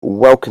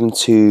welcome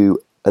to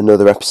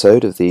another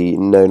episode of the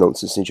No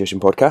Nonsense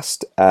Nutrition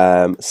Podcast.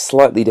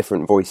 Slightly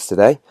different voice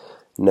today.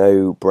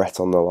 No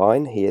Brett on the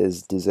line. He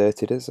has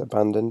deserted us,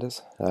 abandoned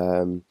us.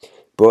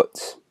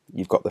 But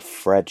you've got the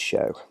Fred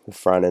show, the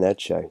Fran and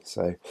Ed show.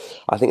 So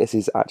I think this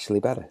is actually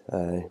better.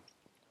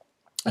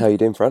 How are you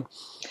doing, Fran?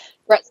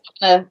 Brett's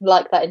not going to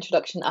like that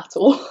introduction at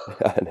all.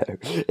 I know.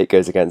 It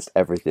goes against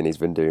everything he's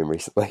been doing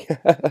recently.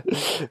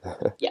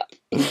 Yeah.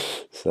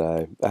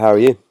 So, how are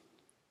you?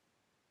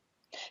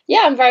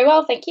 Yeah, I'm very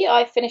well, thank you.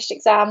 I finished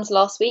exams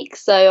last week,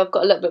 so I've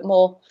got a little bit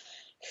more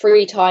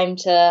free time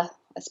to,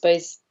 I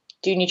suppose,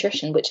 do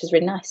nutrition, which is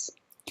really nice.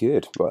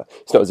 Good. Well,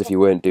 it's not as if you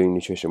weren't doing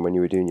nutrition when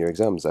you were doing your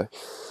exams, though.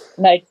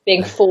 No,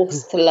 being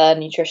forced to learn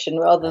nutrition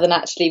rather than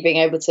actually being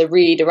able to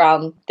read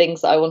around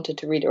things that I wanted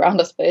to read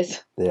around, I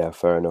suppose. Yeah,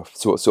 fair enough.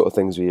 So what sort of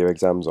things were your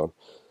exams on?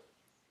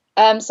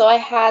 So I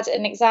had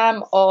an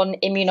exam on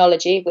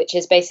immunology, which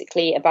is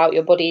basically about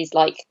your body's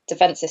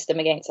defense system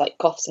against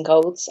coughs and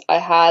colds. I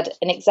had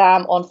an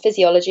exam on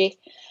physiology,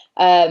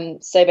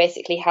 so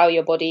basically how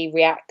your body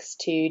reacts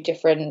to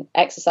different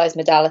exercise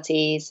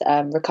modalities,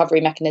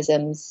 recovery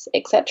mechanisms,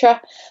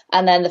 etc.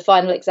 And then the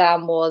final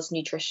exam was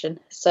nutrition.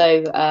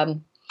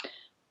 So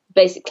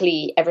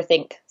basically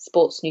everything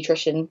sports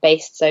nutrition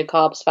based, so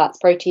carbs, fats,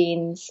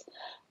 proteins,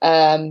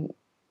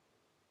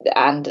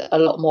 and a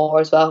lot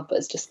more as well, but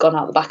it's just gone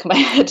out the back of my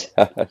head.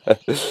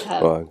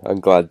 Well,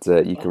 I'm glad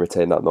you can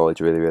retain that knowledge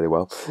really, really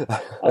well.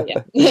 Oh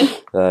yeah.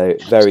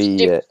 Very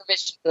the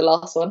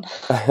last one.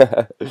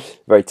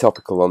 very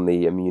topical on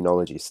the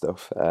immunology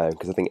stuff,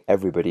 because I think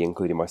everybody,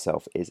 including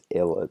myself, is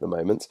ill at the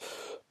moment.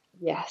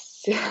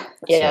 Yes.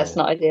 Yeah, it's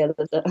not ideal,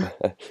 is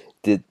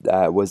it?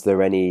 Was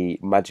there any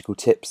magical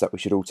tips that we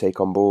should all take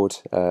on board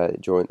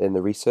in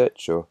the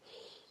research, or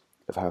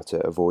of how to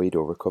avoid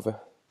or recover?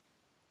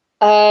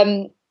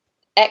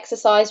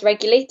 Exercise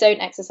regularly.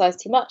 Don't exercise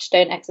too much.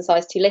 Don't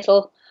exercise too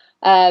little.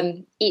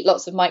 Eat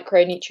lots of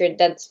micronutrient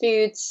dense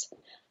foods.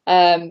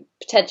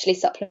 Potentially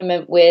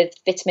supplement with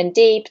vitamin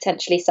D.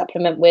 Potentially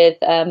supplement with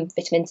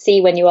vitamin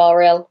C when you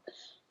are ill.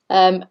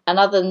 And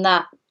other than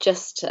that,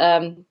 just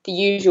the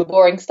usual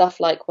boring stuff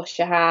like wash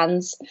your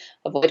hands,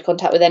 avoid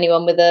contact with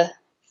anyone with a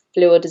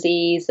flu or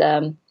disease,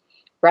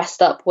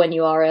 rest up when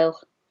you are ill.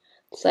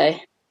 So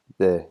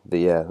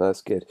yeah,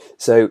 that's good.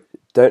 So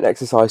don't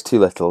exercise too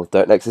little,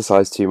 don't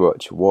exercise too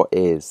much. What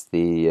is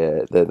the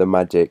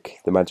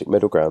magic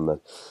middle ground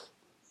then?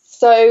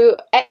 So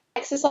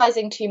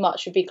exercising too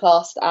much would be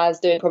classed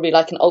as doing probably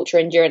an ultra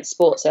endurance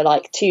sport, so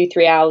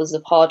 2-3 hours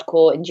of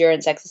hardcore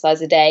endurance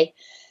exercise a day.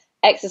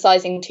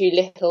 Exercising too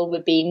little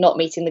would be not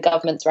meeting the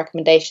government's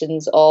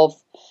recommendations of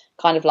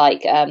 5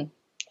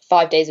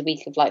 days a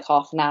week of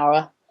half an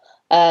hour.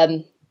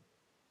 So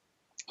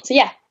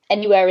yeah,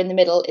 anywhere in the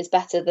middle is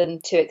better than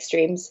two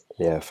extremes.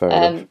 Yeah, fair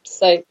enough.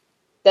 So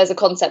there's a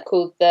concept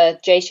called the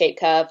J-shaped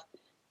curve,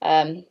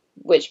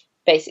 which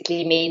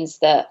basically means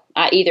that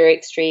at either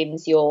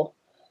extremes you're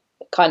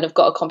kind of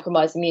got a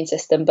compromised immune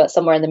system, but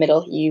somewhere in the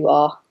middle you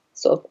are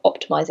sort of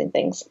optimizing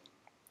things.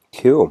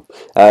 Cool.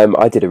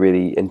 I did a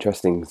really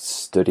interesting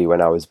study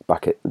when I was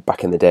back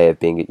in the day of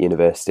being at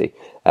university.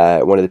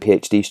 One of the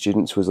PhD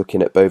students was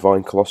looking at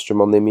bovine colostrum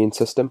on the immune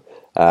system,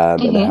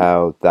 and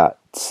how that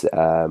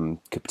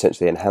could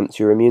potentially enhance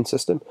your immune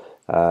system,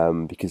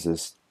 because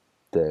there's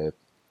the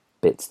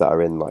bits that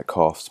are in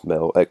calf's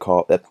milk,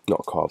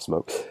 not calf's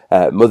milk,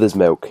 mother's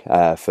milk,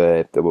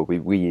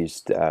 we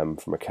used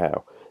from a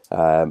cow.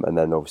 And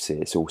then obviously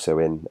it's also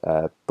in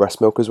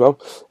breast milk as well,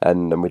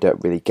 and we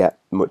don't really get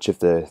much of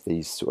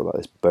these sort of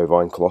this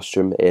bovine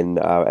colostrum in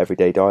our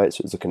everyday diet.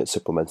 So I was looking at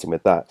supplementing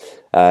with that,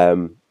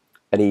 and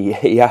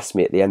he asked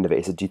me at the end of it.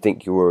 He said, "Do you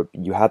think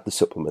you had the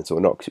supplement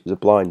or not?" Because it was a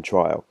blind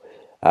trial,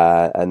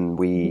 and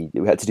we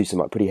had to do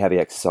some pretty heavy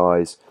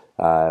exercise,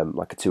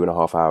 like a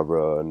 2.5 hour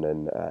run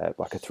and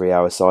like a 3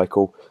 hour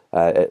cycle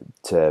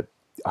to,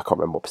 I can't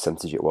remember what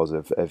percentage it was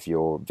of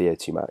your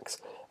VO2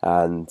 max,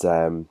 and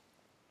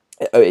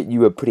you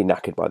were pretty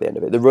knackered by the end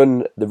of it. The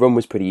run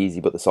was pretty easy,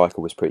 but the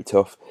cycle was pretty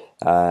tough.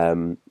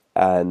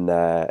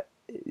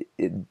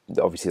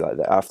 Obviously,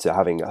 after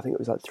having, I think it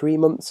was 3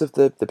 months of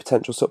the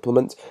potential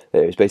supplement,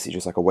 it was basically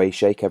just like a whey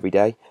shake every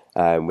day,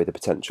 with the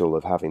potential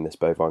of having this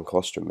bovine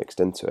colostrum mixed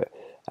into it.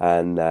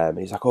 And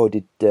he's like, "Oh,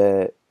 did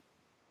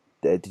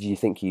you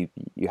think you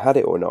had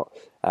it or not?"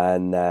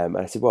 And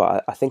I said,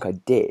 "Well, I think I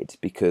did,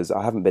 because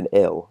I haven't been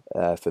ill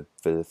for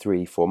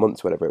 3-4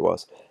 months, whatever it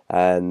was."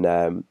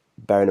 And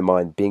bearing in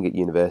mind, being at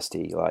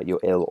university, you're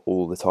ill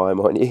all the time,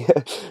 aren't you?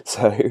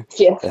 So,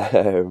 yeah.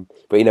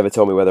 But he never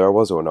told me whether I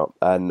was or not.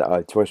 And to be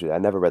honest with you, I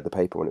never read the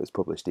paper when it was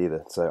published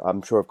either. So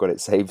I'm sure I've got it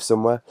saved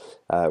somewhere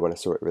when I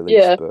saw it released.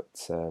 Yeah.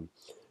 But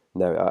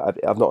no,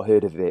 I've not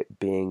heard of it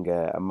being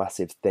a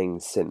massive thing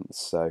since.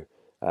 So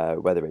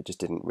whether it just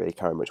didn't really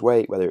carry much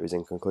weight, whether it was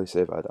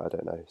inconclusive, I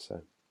don't know.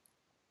 So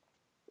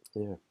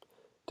yeah,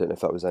 don't know if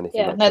that was anything.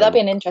 Yeah, no, that'd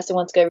be an interesting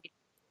one to go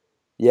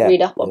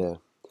read up on. Yeah.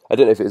 I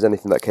don't know if it was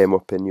anything that came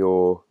up in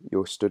your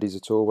studies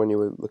at all when you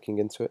were looking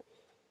into it.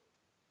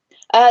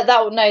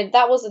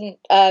 That wasn't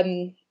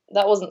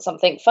that wasn't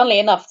something. Funnily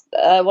enough,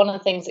 one of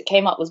the things that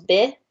came up was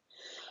beer,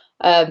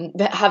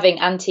 having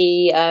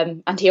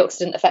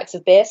antioxidant effects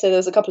of beer. So there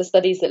was a couple of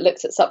studies that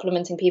looked at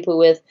supplementing people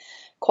with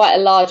quite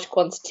a large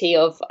quantity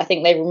of, I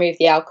think they removed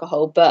the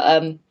alcohol,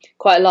 but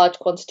quite a large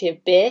quantity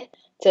of beer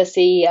to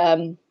see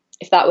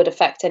if that would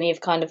affect any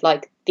of kind of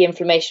like the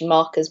inflammation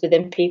markers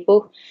within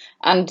people.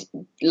 And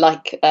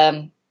like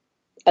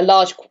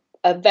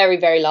a very,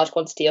 very large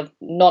quantity of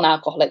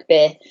non-alcoholic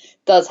beer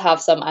does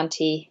have some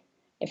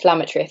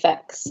anti-inflammatory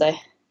effects. So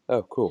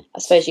Oh, cool. I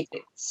suppose you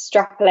could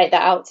extrapolate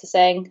that out to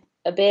saying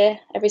a beer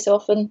every so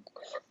often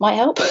might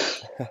help.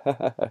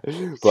 But and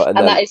And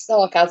then that is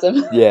sarcasm.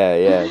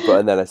 yeah, but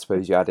and then I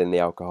suppose you add in the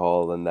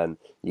alcohol, and then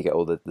you get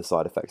all the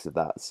side effects of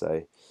that.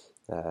 So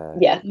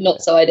Yeah, not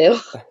yeah. so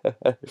ideal.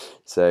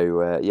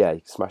 So yeah, you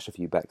can smash a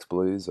few Beck's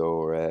Blues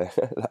or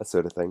that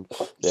sort of thing.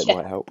 It Yeah,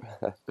 might help.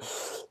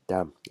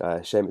 Damn,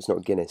 shame it's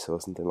not Guinness or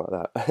something like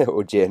that,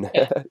 or gin.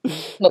 yeah,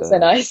 not so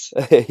nice.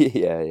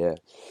 Yeah, yeah,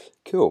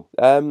 cool.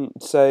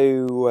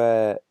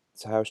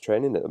 So how's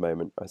training at the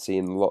moment? I've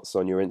seen lots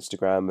on your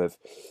Instagram of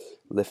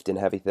lifting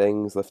heavy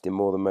things, lifting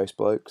more than most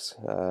blokes.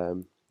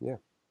 Yeah.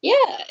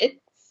 Yeah,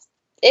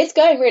 it's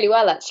going really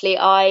well actually.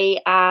 I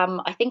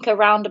am, I think,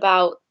 around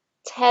about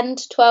 10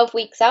 to 12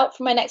 weeks out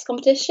from my next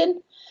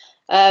competition.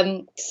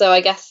 So I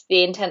guess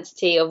the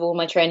intensity of all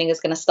my training is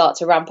going to start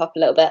to ramp up a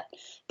little bit.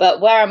 But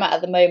where I'm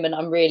at the moment,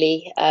 I'm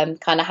really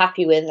kind of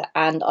happy with,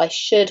 and I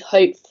should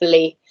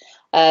hopefully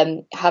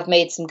have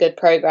made some good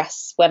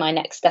progress when I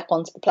next step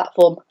onto the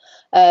platform,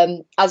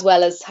 as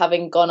well as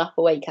having gone up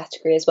a weight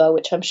category as well,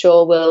 which I'm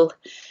sure will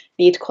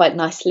lead quite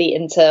nicely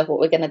into what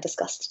we're going to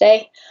discuss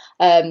today.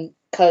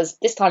 Because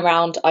this time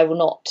round, I will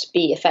not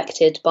be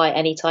affected by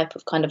any type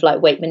of kind of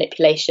like weight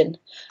manipulation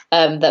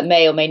that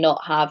may or may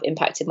not have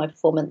impacted my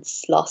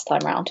performance last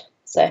time round.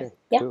 So, Okay,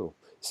 yeah. cool.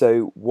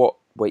 So what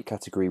weight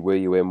category were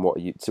you in? What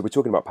are you? So we're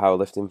talking about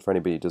powerlifting for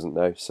anybody who doesn't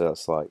know. So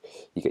that's like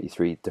you get your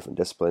three different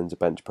disciplines: a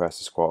bench press,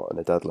 a squat, and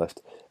a deadlift.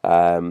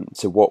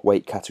 So what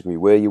weight category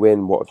were you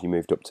in? What have you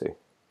moved up to?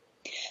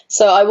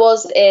 So I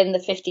was in the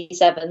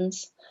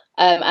 57s,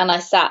 and I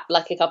sat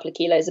like a couple of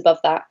kilos above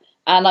that.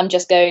 And I'm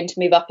just going to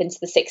move up into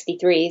the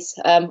 63s.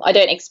 I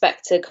don't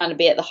expect to kind of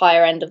be at the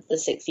higher end of the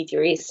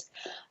 63s,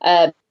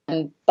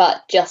 um,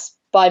 but just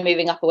by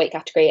moving up a weight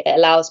category, it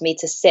allows me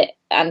to sit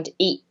and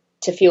eat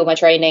to fuel my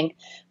training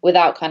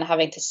without kind of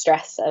having to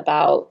stress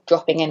about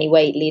dropping any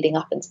weight leading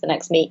up into the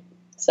next meet.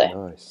 So,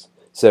 Nice.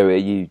 So are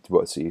you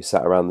what? So you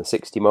sat around the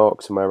 60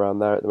 mark, somewhere around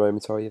there at the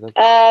moment, are you then?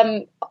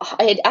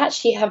 I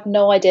actually have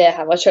no idea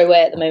how much I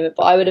weigh at the moment,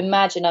 but I would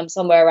imagine I'm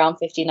somewhere around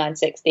 59,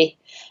 60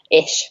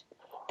 ish.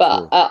 But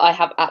Cool. I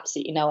have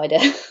absolutely no idea.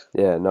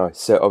 Yeah, nice.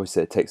 So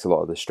obviously it takes a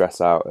lot of the stress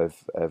out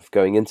of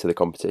going into the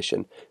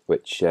competition,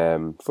 which,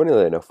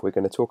 funnily enough, we're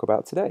going to talk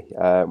about today.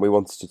 We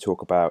wanted to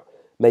talk about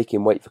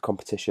making weight for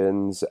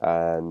competitions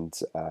and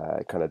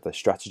kind of the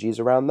strategies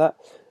around that.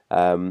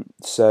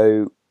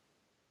 So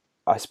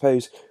I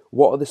suppose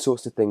what are the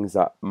sorts of things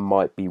that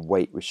might be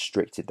weight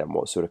restricted then?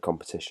 What sort of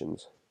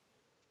competitions?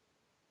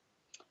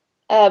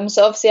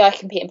 So obviously I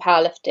compete in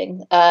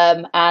powerlifting,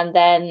 and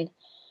then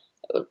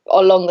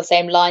along the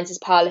same lines as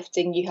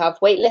powerlifting, you have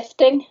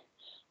weightlifting,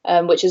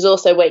 which is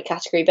also weight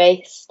category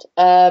based.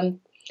 And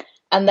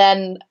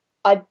then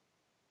I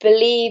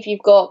believe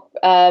you've got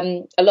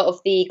a lot of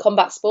the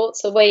combat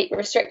sports are weight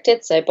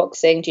restricted, so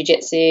boxing,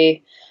 jiu-jitsu,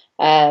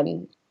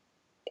 um,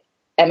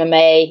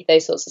 MMA,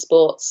 those sorts of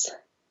sports.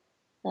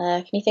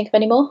 Can you think of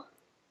any more?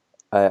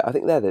 I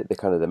think they're the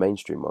kind of the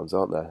mainstream ones,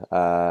 aren't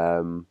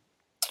they?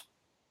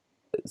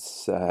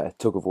 It's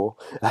tug of war.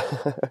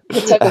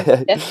 Tug of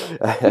war, yeah.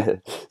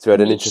 So we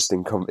had an Niche.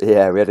 interesting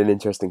yeah, we had an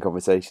interesting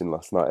conversation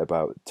last night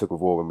about tug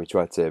of war when we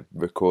tried to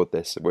record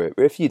this. We're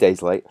a few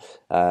days late,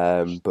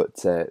 but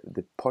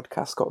the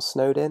podcast got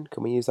snowed in.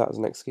 Can we use that as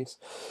an excuse?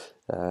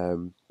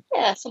 Um,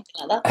 Yeah,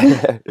 something like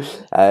that.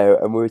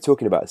 and we were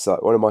talking about it's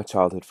like one of my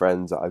childhood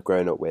friends that I've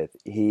grown up with.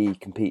 He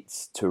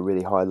competes to a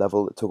really high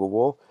level at tug of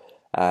war,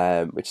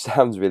 which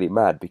sounds really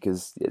mad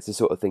because it's the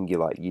sort of thing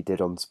you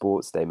did on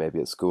sports day maybe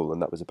at school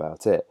and that was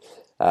about it.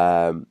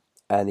 Um,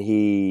 and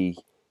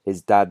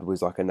his dad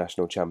was like a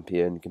national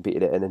champion,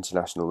 competed at an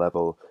international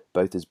level.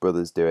 Both his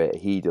brothers do it.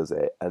 He does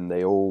it, and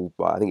they all.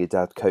 Well, I think his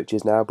dad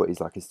coaches now, but he's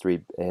like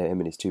him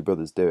and his two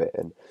brothers do it,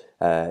 and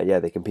yeah,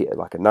 they compete at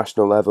like a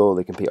national level.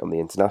 They compete on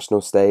the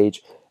international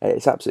stage, and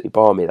it's absolutely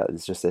balmy that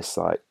there's just this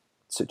like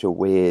such a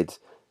weird.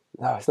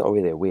 No, it's not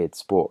really a weird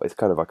sport. It's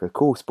kind of like a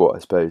cool sport, I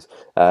suppose.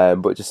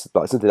 But just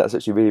like something that's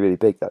actually really, really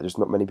big that just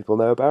not many people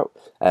know about.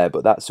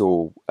 But that's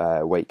all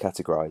weight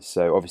categorized.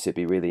 So obviously,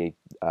 it'd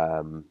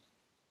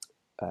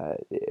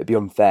be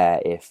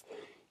unfair if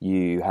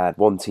you had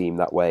one team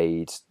that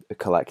weighed a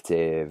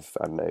collective,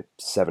 I don't know,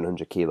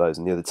 700 kilos,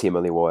 and the other team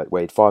only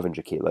weighed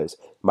 500 kilos.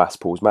 Mass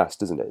pulls mass,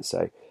 doesn't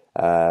it?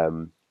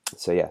 Um,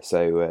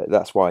 so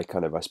that's why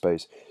kind of I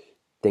suppose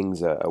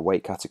things are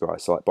weight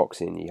categorized. So like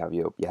boxing, you have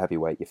your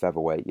heavyweight, your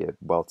featherweight, your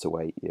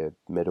welterweight, your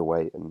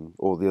middleweight, and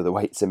all the other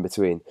weights in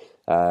between.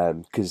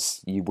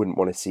 Because you wouldn't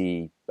want to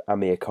see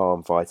Amir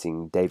Khan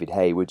fighting David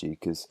Haye, would you?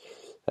 Because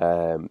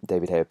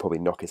David Hay would probably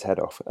knock his head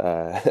off.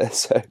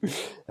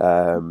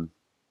 Um,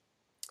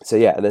 so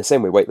yeah, and then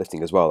same with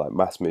weightlifting as well. Like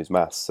mass moves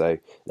mass. So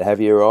the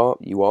heavier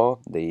you are,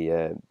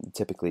 the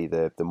typically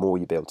the more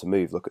you'll be able to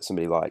move. Look at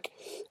somebody like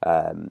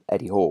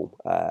Eddie Hall,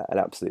 an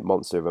absolute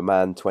monster of a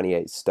man,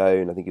 28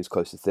 stone. I think he was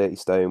close to 30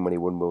 stone when he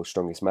won World's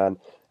Strongest Man.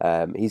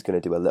 He's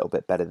going to do a little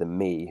bit better than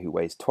me, who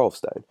weighs 12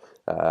 stone.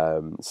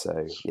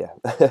 So yeah,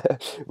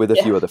 with a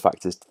few Yeah. other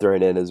factors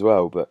thrown in as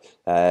well. But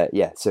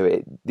yeah,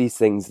 so these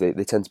things they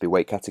tend to be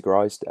weight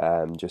categorized,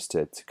 just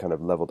to kind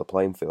of level the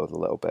playing field a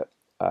little bit.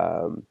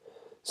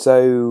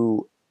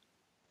 So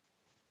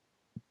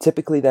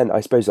typically, then I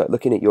suppose like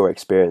looking at your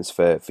experience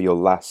for your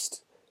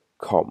last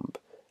comp,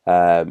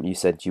 you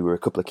said you were a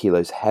couple of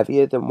kilos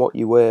heavier than what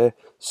you were.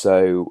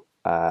 So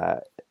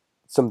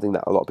something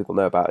that a lot of people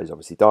know about is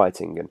obviously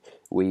dieting, and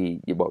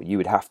you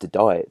would have to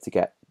diet to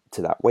get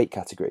to that weight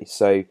category.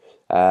 So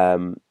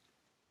I'm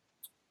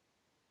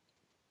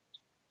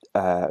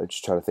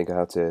just trying to think of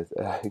how to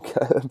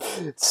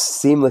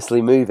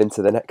seamlessly move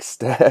into the next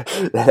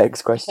the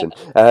next question.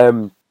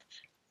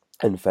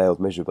 And failed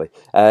miserably.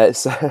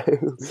 So,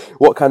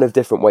 what kind of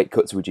different weight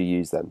cuts would you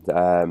use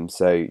then?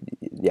 So,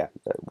 yeah.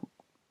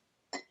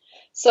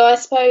 So I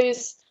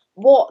suppose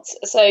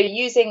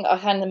using I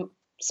kind of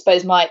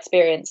suppose my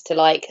experience to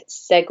like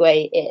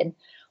segue in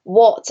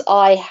what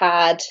I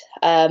had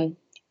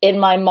in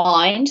my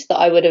mind that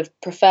I would have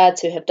preferred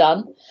to have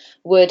done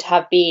would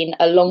have been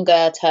a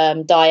longer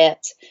term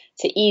diet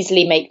to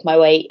easily make my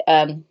weight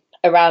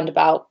around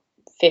about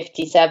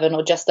 57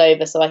 or just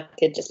over, so I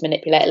could just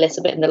manipulate a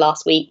little bit in the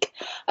last week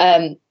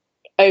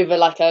over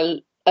like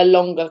a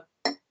longer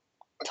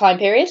time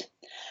period.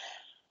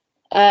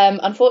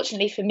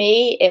 Unfortunately for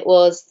me, it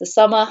was the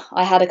summer.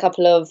 I had a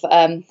couple of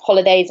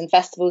holidays and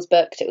festivals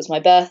booked. It was my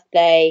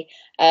birthday,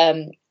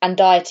 and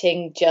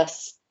dieting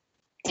just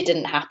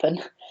didn't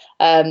happen.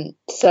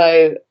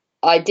 So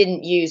I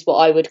didn't use what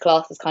I would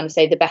class as kind of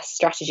say the best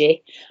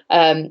strategy.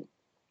 And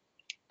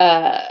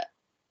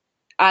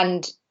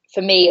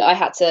for me, I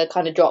had to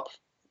kind of drop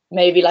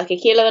maybe like 1.5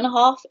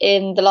 kilos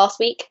in the last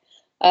week,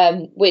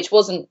 which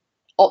wasn't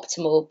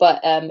optimal,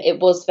 but it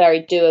was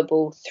very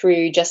doable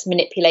through just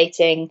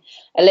manipulating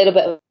a little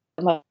bit of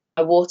my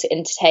water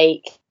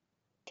intake,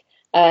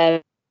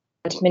 and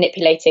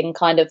manipulating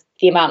kind of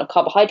the amount of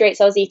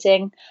carbohydrates I was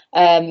eating,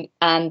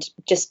 and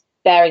just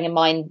bearing in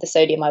mind the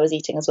sodium I was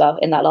eating as well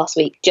in that last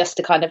week, just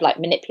to kind of like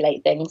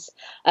manipulate things.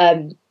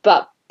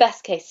 But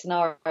best case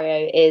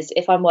scenario is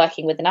if I'm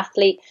working with an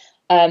athlete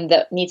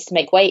that needs to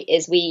make weight,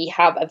 is we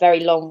have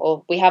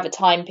a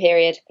time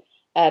period,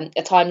 a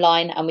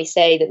timeline, and we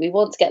say that we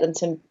want to get them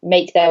to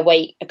make their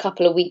weight a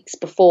couple of weeks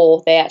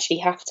before they actually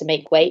have to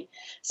make weight,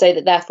 so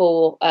that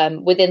therefore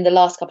within the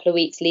last couple of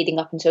weeks leading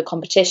up into a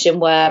competition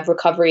where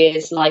recovery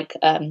is like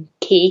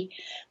key,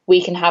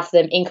 we can have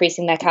them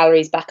increasing their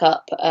calories back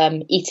up,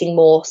 eating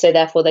more, so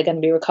therefore they're going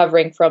to be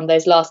recovering from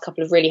those last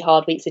couple of really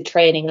hard weeks of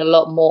training a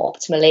lot more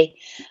optimally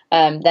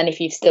than if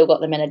you've still got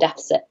them in a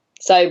deficit.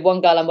 So one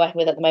girl I'm working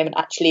with at the moment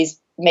actually is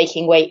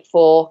making weight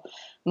for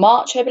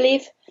March, I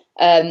believe.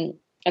 And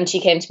she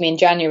came to me in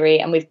January,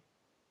 and we've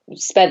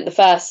spent the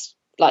first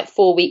like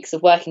 4 weeks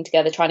of working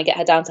together trying to get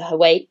her down to her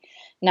weight.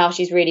 Now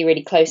she's really,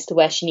 really close to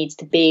where she needs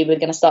to be. We're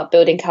going to start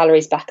building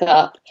calories back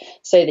up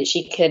so that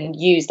she can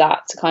use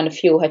that to kind of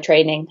fuel her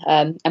training,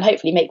 and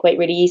hopefully make weight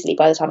really easily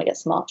by the time it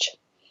gets to March.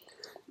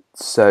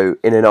 So,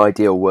 in an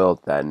ideal world,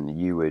 then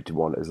you would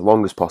want as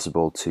long as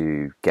possible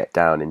to get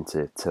down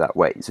into that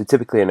weight. So,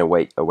 typically in a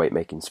weight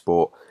making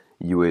sport,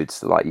 you would,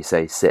 like you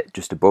say, sit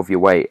just above your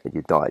weight and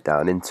you diet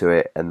down into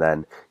it, and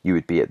then you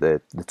would be at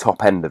the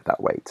top end of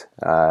that weight.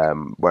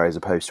 Whereas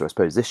opposed to, I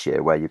suppose, this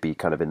year where you'd be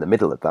kind of in the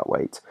middle of that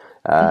weight.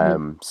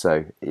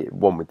 So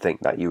one would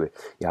think that you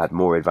had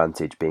more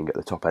advantage being at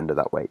the top end of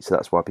that weight. So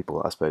that's why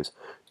people, I suppose,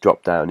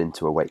 drop down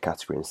into a weight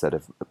category instead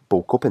of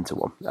bulk up into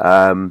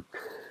one.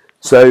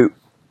 So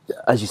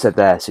as you said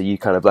there, so you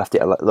kind of left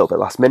it a little bit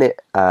last minute.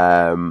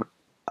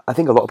 I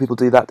think a lot of people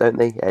do that, don't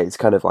they? It's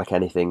kind of like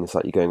anything. It's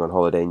like you're going on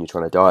holiday and you're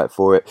trying to diet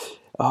for it.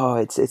 Oh,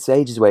 it's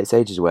ages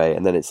away,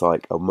 and then it's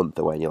like a month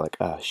away, and you're like,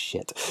 oh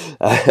shit.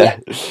 Yeah,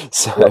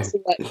 So lots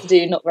of work to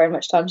do, not very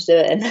much time to do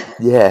it in.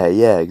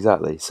 yeah,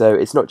 exactly. So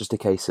it's not just a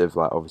case of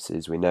like, obviously,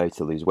 as we know,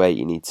 to lose weight,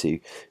 you need to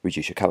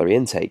reduce your calorie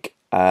intake.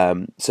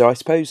 So I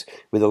suppose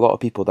with a lot of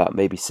people that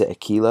maybe sit a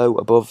kilo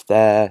above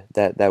their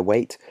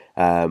weight,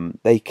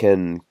 they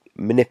can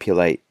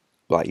manipulate,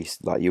 like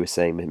you were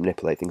saying,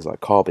 manipulate things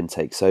like carb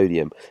intake,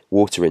 sodium,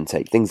 water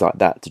intake, things like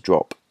that to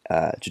drop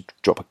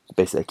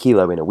basically a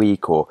kilo in a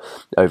week or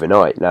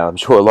overnight. Now, I'm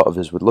sure a lot of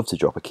us would love to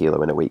drop a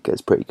kilo in a week.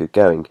 It's pretty good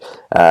going.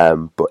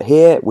 But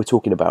here we're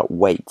talking about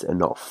weight and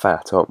not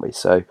fat, aren't we?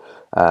 So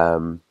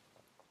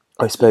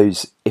I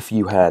suppose if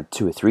you had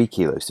 2 or 3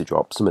 kilos to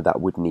drop, some of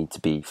that would need to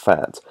be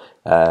fat.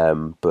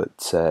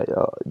 But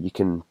you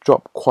can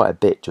drop quite a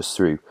bit just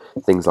through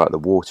things like the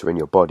water in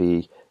your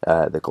body,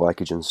 the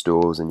glycogen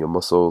stores in your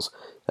muscles,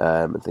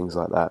 and things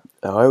like that.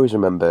 I always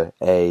remember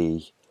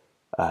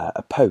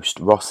a post,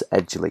 Ross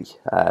Edgley.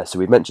 So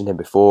we've mentioned him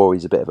before.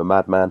 He's a bit of a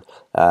madman,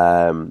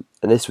 and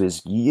this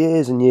was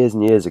years and years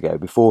and years ago,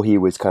 before he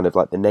was kind of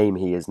like the name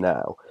he is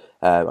now.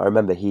 I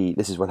remember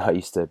this is when I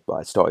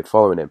started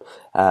following him.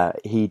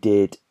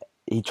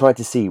 He tried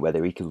to see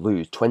whether he could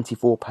lose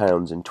 24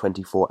 pounds in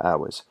 24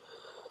 hours,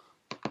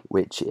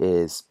 which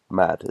is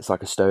mad. It's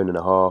like a stone and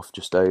a half,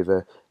 just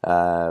over.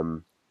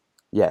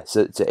 Yeah,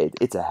 so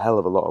it's a hell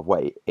of a lot of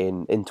weight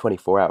in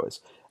 24 hours.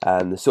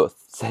 And the sort of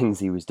things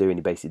he was doing,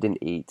 he basically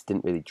didn't eat,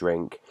 didn't really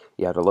drink.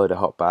 He had a load of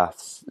hot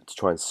baths to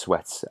try and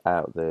sweat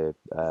out the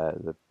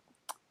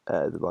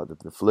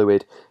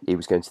fluid. He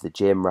was going to the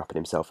gym, wrapping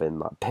himself in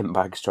like pint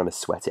bags, trying to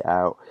sweat it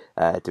out,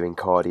 doing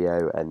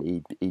cardio, and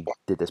he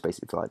did this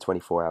basically for like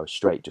 24 hours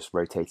straight, just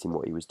rotating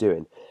what he was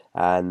doing.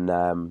 And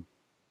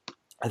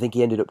I think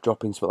he ended up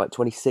dropping something like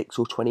 26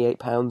 or 28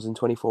 pounds in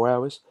 24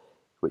 hours,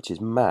 which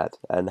is mad.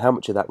 And how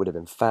much of that would have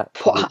been fat?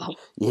 Wow.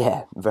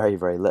 Yeah, very,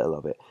 very little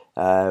of it.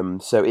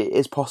 So it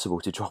is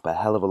possible to drop a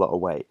hell of a lot of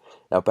weight.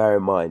 Now, bear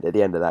in mind, at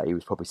the end of that, he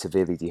was probably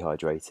severely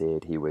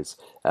dehydrated. He was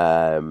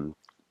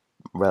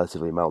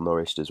relatively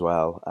malnourished as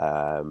well.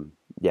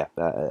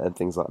 And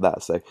things like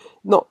that. So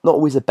not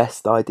always the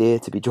best idea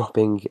to be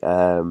dropping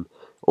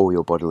all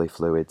your bodily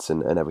fluids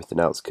and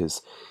everything else,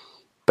 because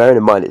bearing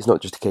in mind, it's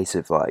not just a case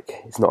of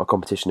it's not a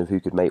competition of who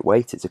could make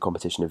weight, it's a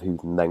competition of who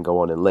can then go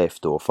on and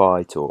lift or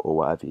fight or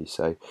what have you.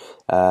 So,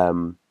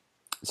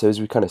 so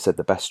as we kind of said,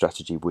 the best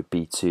strategy would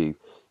be to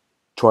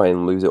try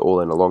and lose it all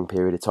in a long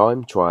period of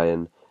time, try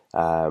and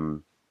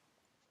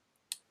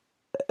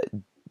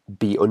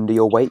be under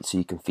your weight so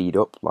you can feed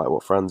up, like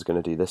what Fran's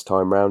going to do this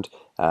time round,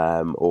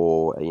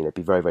 or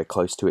be very, very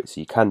close to it so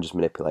you can just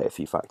manipulate a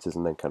few factors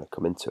and then kind of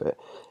come into it.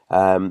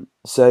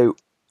 So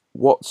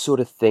what sort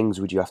of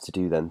things would you have to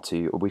do then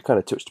we've kind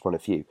of touched upon a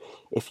few,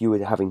 if you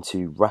were having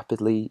to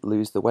rapidly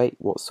lose the weight,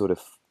 what sort of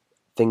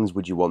things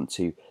would you want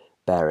to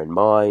bear in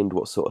mind?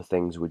 What sort of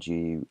things would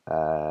you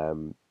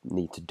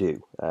need to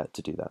do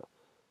that?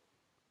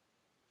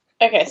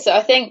 Okay, so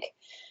I think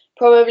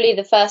probably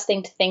the first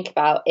thing to think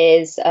about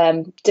is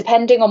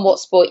depending on what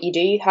sport you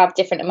do, you have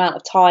different amount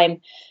of time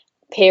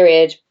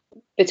period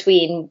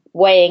between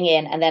weighing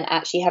in and then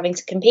actually having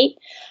to compete.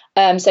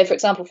 So, for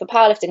example, for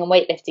powerlifting and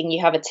weightlifting,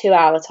 you have a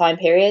 2-hour time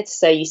period.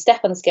 So you step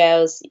on the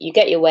scales, you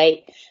get your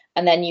weight,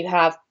 and then you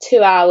have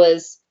 2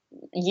 hours,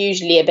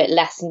 usually a bit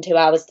less than 2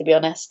 hours, to be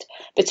honest,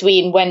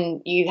 between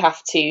when you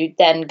have to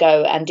then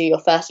go and do your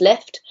first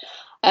lift.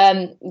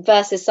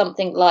 Versus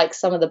something like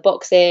some of the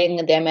boxing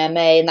and the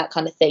MMA and that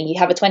kind of thing, you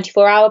have a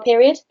 24-hour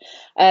period.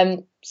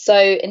 So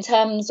in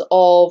terms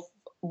of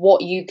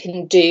what you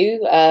can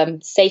do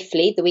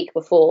safely the week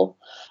before,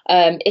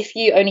 if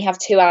you only have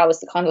 2 hours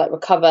to kind of like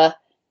recover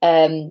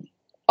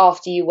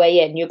after you weigh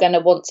in, you're going to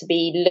want to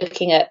be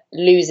looking at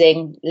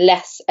losing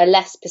a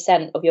less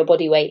percent of your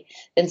body weight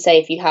than say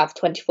if you have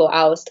 24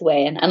 hours to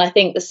weigh in. And I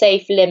think the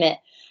safe limit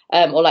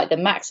or like the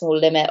maximal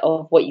limit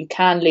of what you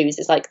can lose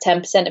is like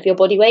 10% of your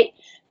body weight,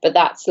 but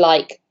that's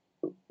like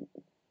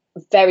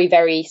very,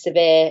 very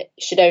severe,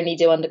 should only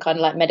do under kind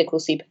of like medical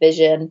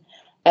supervision,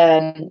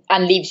 and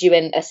leaves you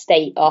in a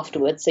state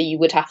afterwards. So you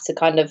would have to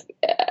kind of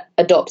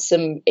adopt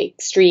some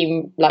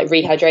extreme like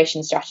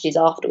rehydration strategies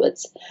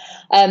afterwards.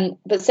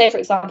 But say, for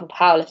example,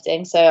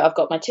 powerlifting. So I've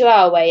got my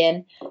 2-hour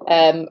weigh-in,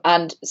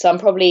 and so I'm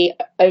probably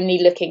only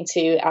looking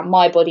to, at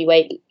my body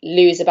weight,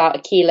 lose about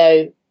 1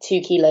 kilo,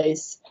 2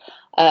 kilos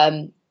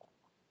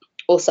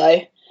or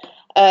so.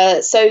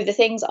 So the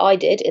things I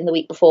did in the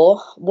week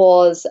before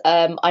was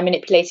I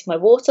manipulated my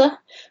water,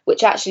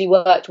 which actually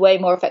worked way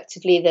more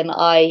effectively than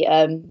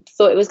I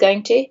thought it was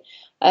going to.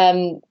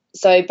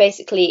 So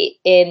basically,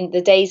 in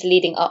the days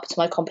leading up to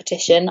my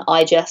competition,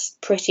 I just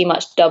pretty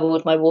much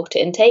doubled my water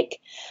intake,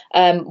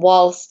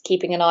 whilst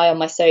keeping an eye on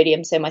my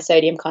sodium. So my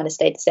sodium kind of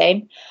stayed the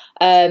same.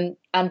 And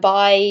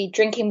by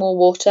drinking more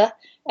water,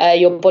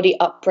 your body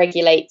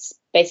upregulates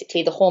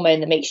basically the hormone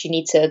that makes you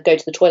need to go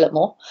to the toilet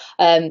more.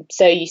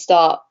 So you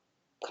start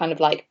kind of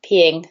like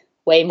peeing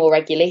way more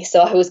regularly. So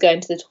I was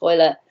going to the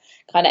toilet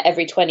kind of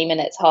every 20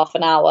 minutes, half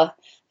an hour,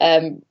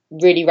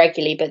 really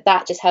regularly. But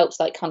that just helps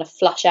like kind of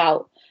flush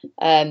out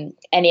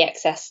any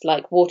excess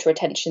like water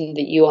retention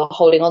that you are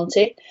holding on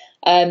to.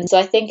 So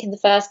I think in the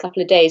first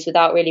couple of days,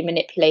 without really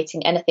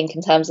manipulating anything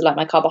in terms of like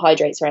my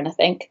carbohydrates or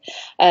anything,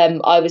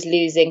 I was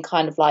losing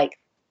kind of like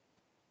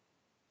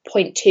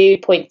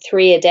 0.2,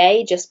 0.3 a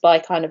day just by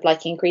kind of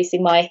like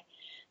increasing my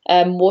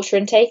water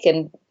intake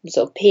and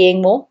sort of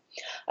peeing more.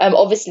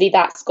 Obviously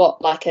that's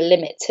got like a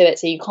limit to it,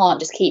 so you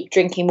can't just keep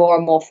drinking more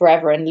and more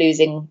forever and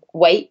losing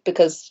weight,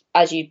 because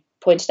as you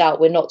pointed out,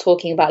 we're not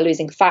talking about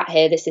losing fat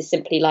here. This is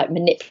simply like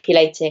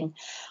manipulating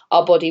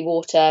our body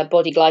water,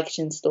 body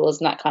glycogen stores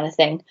and that kind of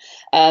thing.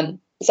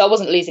 So I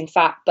wasn't losing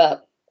fat,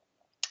 but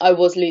I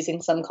was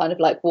losing some kind of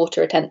like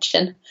water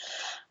retention.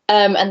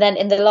 And then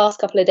in the last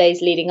couple of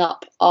days leading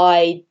up,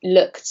 I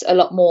looked a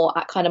lot more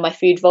at kind of my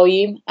food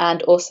volume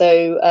and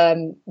also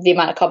the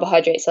amount of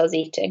carbohydrates I was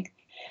eating.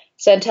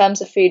 So in terms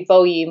of food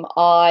volume,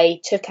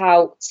 I took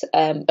out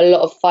a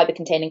lot of fiber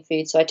containing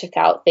food. So I took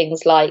out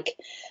things like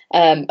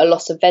a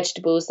lot of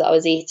vegetables that I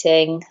was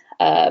eating,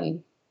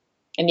 and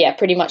yeah,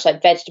 pretty much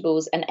like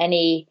vegetables and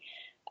any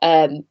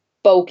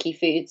bulky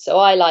food. So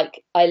I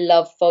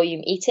love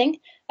volume eating.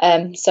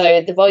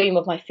 So the volume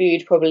of my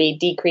food probably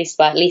decreased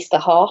by at least a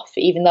half,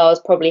 even though I was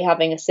probably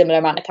having a similar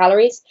amount of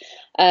calories.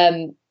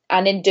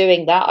 And in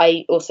doing that,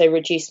 I also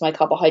reduced my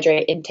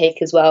carbohydrate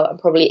intake as well, and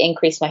probably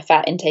increased my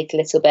fat intake a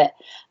little bit.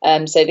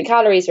 So the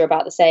calories are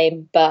about the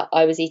same, but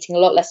I was eating a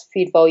lot less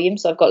food volume,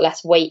 so I've got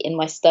less weight in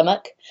my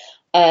stomach.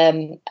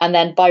 And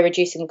then by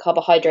reducing the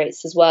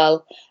carbohydrates as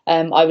well,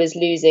 I was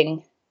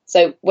losing.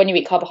 So when you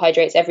eat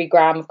carbohydrates, every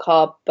gram of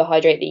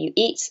carbohydrate that you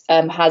eat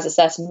has a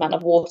certain amount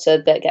of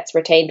water that gets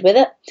retained with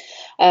it.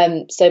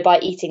 So by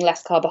eating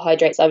less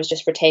carbohydrates, I was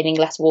just retaining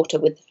less water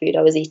with the food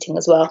I was eating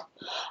as well.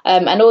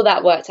 And all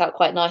that worked out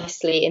quite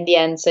nicely in the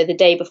end. So the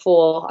day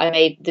before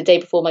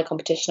my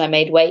competition, I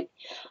made weight.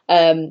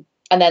 And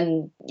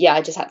then, yeah,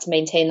 I just had to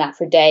maintain that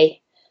for a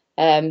day,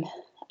 and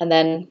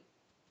then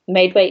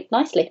made weight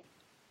nicely.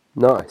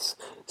 Nice.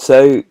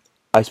 So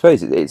I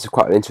suppose it's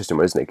quite an interesting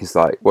one, isn't it? Because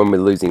like when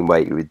we're losing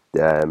weight with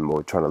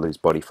or trying to lose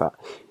body fat,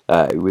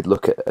 we'd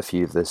look at a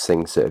few of those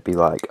things that would be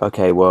like,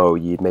 okay, well,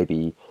 you'd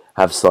maybe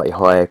have slightly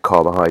higher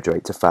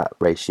carbohydrate to fat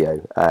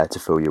ratio to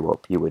fill you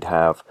up. You would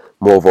have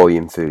more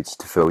volume foods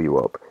to fill you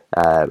up,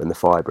 and the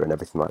fiber and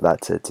everything like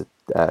that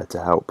to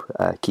help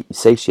keep you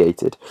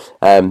satiated.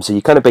 So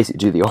you kind of basically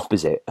do the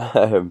opposite,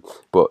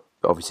 but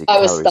obviously I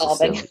was calories are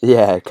starving.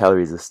 still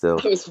calories are still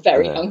I was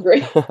very uh,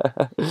 hungry.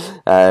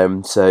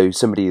 so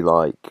somebody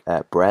like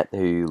Brett,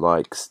 who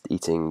likes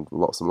eating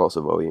lots and lots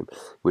of volume,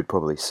 would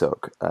probably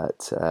suck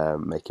at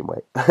making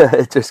weight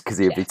just because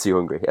he would Yeah. be too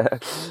hungry.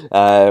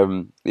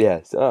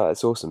 Yeah, so,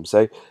 that's awesome.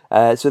 So,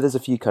 so there's a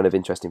few kind of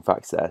interesting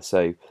facts there.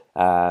 So,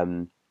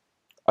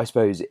 I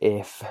suppose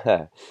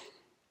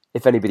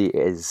if anybody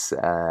is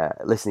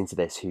listening to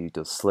this who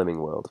does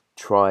Slimming World,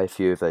 try a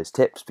few of those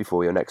tips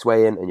before your next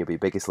weigh-in, and you'll be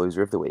biggest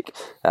loser of the week.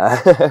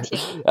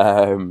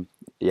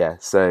 Yeah,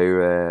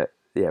 so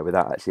yeah,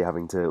 without actually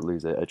having to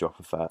lose a drop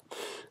of fat.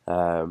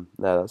 No,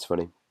 that's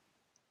funny.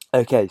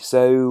 Okay,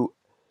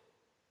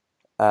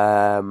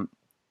 um,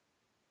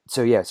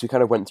 so yeah, so we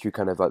kind of went through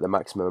kind of like the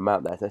maximum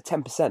amount there. Now,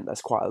 10%,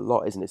 that's quite a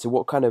lot, isn't it? So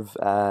what kind of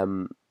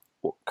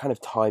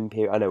time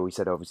period? I know we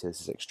said obviously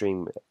this is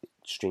extreme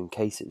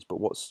cases, but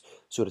what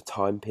sort of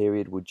time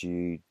period would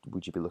you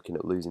be looking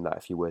at losing that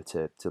if you were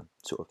to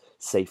sort of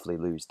safely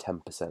lose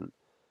 10%?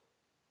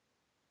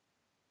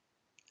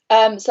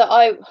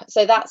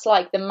 So that's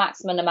like the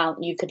maximum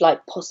amount you could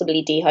like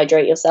possibly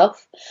dehydrate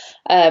yourself.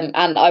 And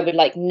I would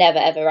like never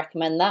ever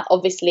recommend that.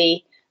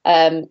 Obviously,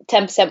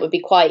 10% would be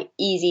quite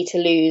easy to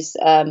lose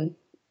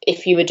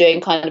if you were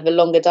doing kind of a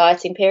longer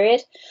dieting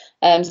period.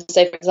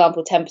 So for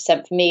example,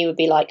 10% for me would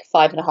be like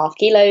 5.5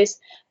 kilos.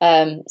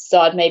 So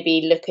I'd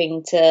maybe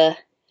looking to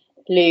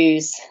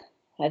lose,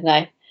 I don't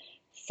know,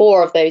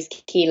 4 of those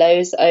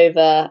kilos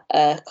over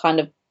a kind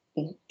of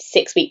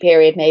 6 week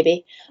period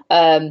maybe,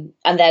 and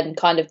then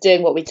kind of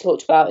doing what we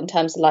talked about in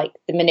terms of like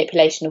the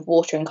manipulation of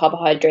water and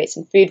carbohydrates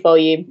and food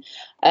volume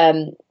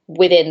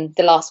within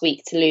the last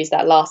week to lose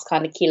that last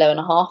kind of kilo and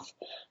a half.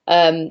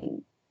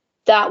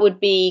 That would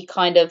be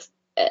kind of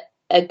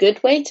a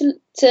good way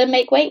to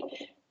make weight.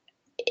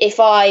 If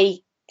I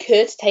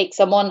could take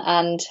someone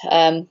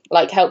and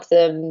like help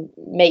them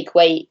make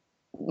weight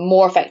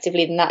more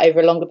effectively than that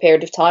over a longer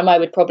period of time, I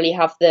would probably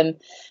have them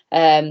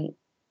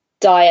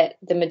diet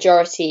the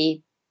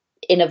majority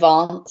in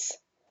advance,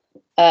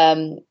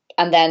 and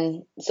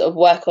then sort of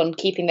work on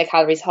keeping the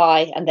calories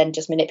high and then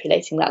just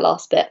manipulating that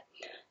last bit.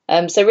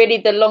 So really,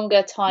 the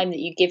longer time that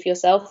you give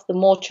yourself, the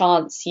more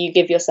chance you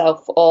give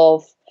yourself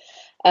of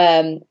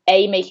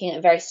making it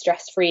a very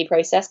stress-free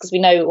process, because we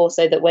know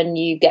also that when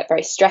you get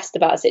very stressed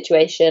about a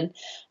situation,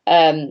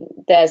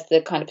 there's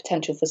the kind of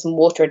potential for some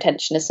water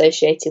retention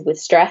associated with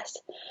stress,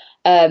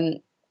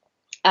 and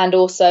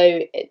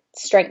also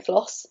strength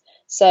loss.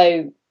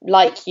 So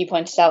like you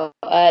pointed out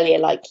earlier,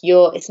 like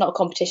it's not a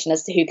competition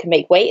as to who can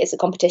make weight, it's a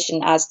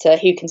competition as to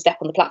who can step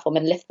on the platform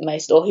and lift the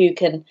most, or who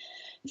can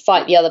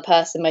fight the other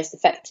person most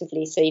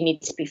effectively. So you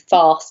need to be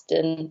fast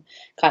and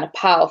kind of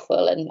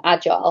powerful and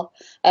agile.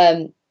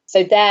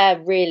 So they're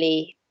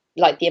really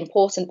like the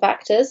important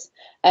factors.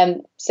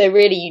 So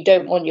really, you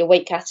don't want your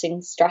weight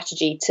cutting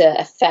strategy to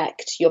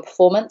affect your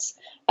performance.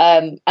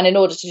 And in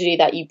order to do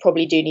that, you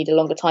probably do need a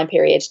longer time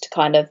period to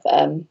kind of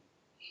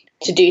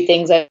to do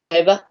things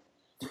over.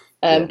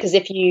 Yeah. Because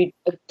if you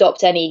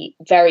adopt any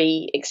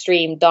very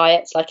extreme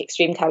diets, like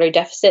extreme calorie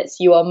deficits,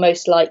 you are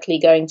most likely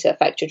going to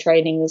affect your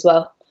training as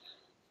well,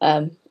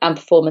 and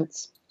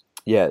performance.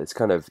 Yeah, it's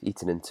kind of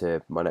eaten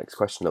into my next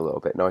question a little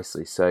bit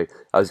nicely. So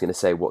I was going to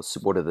say, what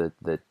are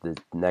the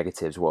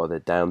negatives? What are the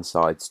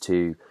downsides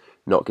to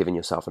not giving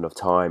yourself enough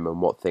time,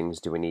 and what things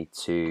do we need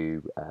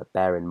to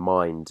bear in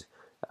mind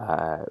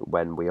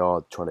when we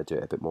are trying to do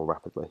it a bit more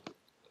rapidly?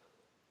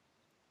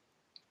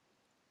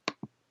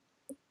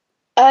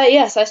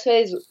 Yes, I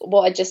suppose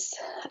what I just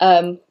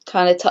kind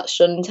of touched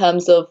on in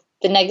terms of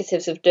the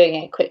negatives of doing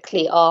it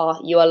quickly are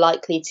you are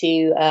likely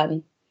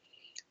to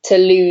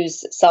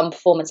lose some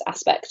performance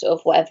aspect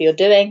of whatever you're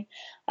doing.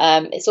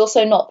 It's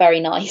also not very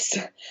nice.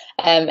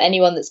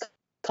 Anyone that's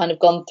kind of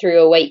gone through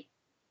a weight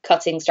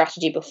cutting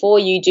strategy before,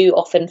 you do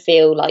often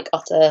feel like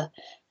utter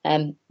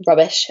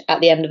rubbish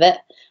at the end of it.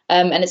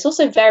 And it's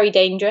also very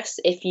dangerous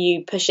if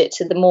you push it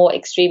to the more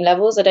extreme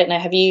levels. I don't know,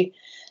 have you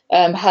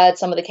heard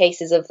some of the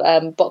cases of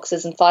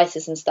boxers and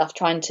fighters and stuff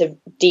trying to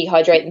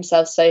dehydrate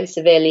themselves so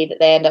severely that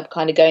they end up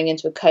kind of going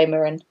into a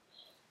coma and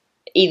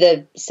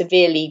either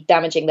severely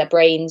damaging their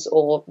brains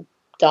or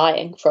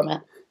dying from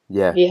it?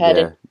 Yeah, Have you heard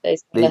yeah. of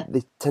those?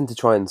 They tend to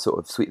try and sort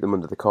of sweep them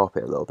under the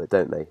carpet a little bit,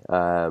 don't they?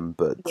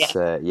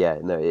 Yeah. Yeah,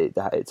 no,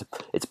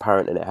 it's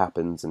apparent and it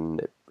happens,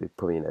 and it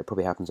probably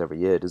probably happens every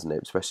year, doesn't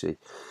it? Especially,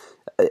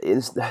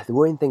 the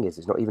worrying thing is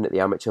it's not even at the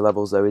amateur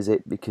levels though, is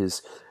it?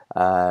 Because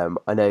I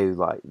know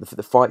like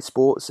the fight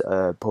sports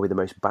are probably the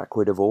most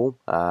backward of all.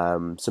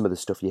 Some of the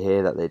stuff you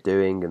hear that they're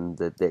doing and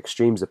the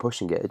extremes they're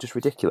pushing it are just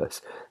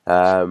ridiculous.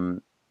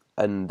 And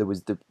there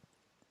was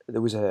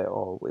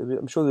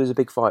I'm sure there was a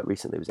big fight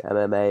recently. Was it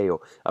MMA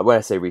or when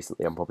I say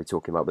recently, I'm probably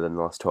talking about within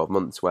the last 12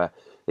 months, where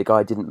the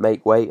guy didn't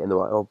make weight and they're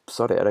like, "Oh,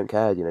 sorry, I don't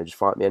care, just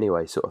fight me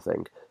anyway," sort of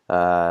thing.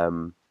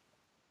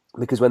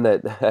 Because when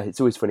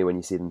it's always funny when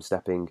you see them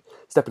stepping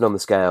on the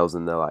scales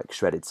and they're like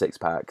shredded six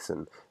packs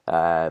and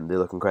they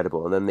look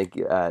incredible, and then they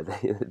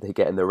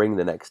get in the ring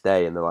the next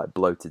day and they're like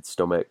bloated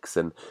stomachs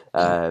and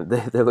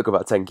they look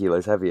about 10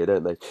 kilos heavier,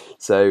 don't they?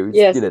 So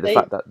Yes, the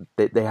fact that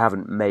they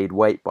haven't made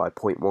weight by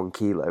 0.1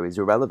 kilo is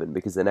irrelevant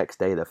because the next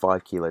day they're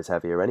 5 kilos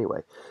heavier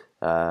anyway.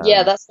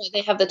 yeah, that's why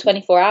they have the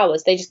 24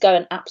 hours. They just go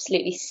and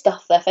absolutely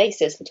stuff their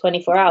faces for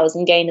 24 hours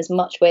and gain as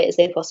much weight as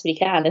they possibly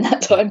can in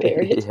that time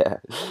period. Yeah.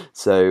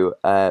 So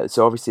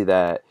obviously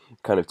they're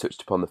kind of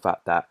touched upon the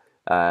fact that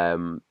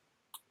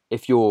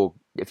if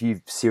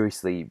you've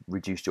seriously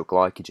reduced your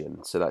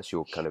glycogen, so that's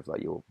your kind of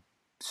like your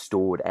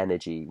stored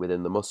energy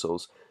within the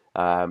muscles.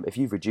 If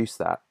you've reduced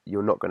that,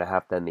 you're not going to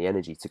have then the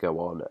energy to go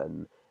on,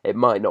 and it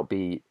might not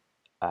be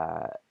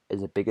uh,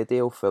 as a bigger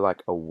deal for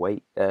like a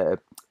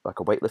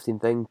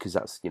weightlifting thing, because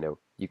that's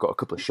you've got a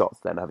couple of shots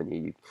then, haven't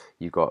you?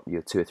 You've got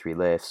your 2 or 3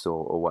 lifts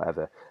or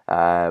whatever.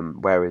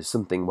 Whereas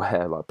something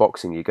where like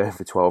boxing, you're going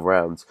for 12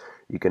 rounds,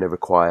 you're going to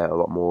require a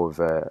lot more of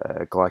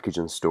a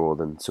glycogen store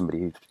than somebody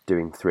who's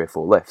doing 3 or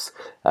 4 lifts.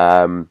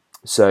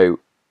 So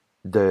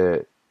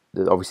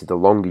obviously the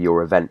longer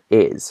your event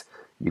is,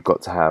 you've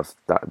got to have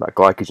that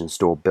glycogen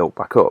store built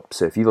back up.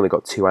 So if you've only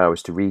got 2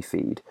 hours to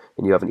refeed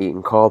and you haven't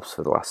eaten carbs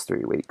for the last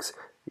 3 weeks,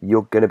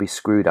 you're going to be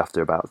screwed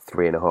after about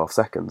 3.5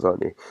 seconds,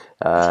 aren't you?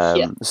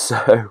 Yeah.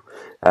 So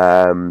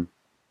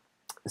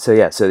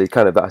yeah, so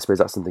kind of I suppose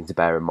that's something to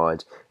bear in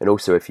mind. And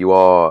also if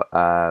you're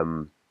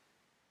on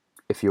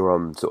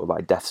sort of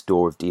like death's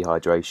door of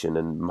dehydration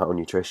and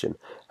malnutrition,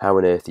 how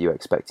on earth are you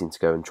expecting to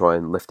go and try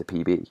and lift a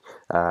PB?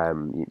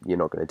 You're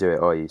not going to do it,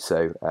 are you?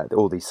 So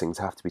all these things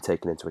have to be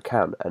taken into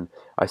account, and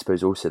I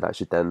suppose also that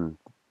should then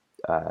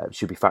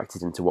should be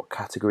factored into what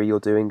category you're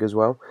doing as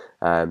well.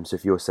 So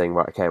if you're saying,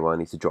 right, okay, well I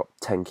need to drop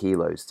 10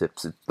 kilos to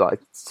like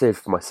say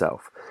for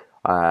myself,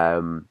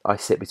 I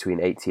sit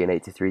between 80 and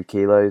 83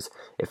 kilos.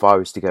 If I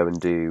was to go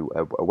and do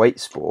a weight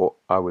sport,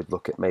 I would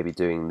look at maybe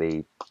doing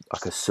like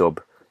a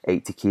sub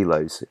 80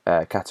 kilos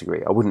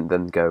category. I wouldn't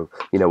then go,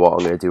 you know what, I'm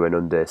going to do an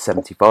under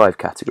 75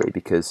 category,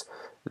 because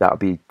that would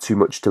be too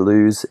much to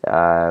lose,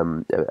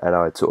 and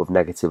I'd sort of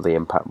negatively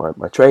impact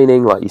my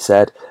training, like you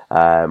said.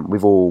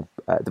 We've all,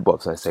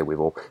 what did I say? We've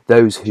all,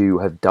 those who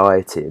have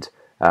dieted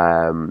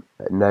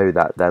know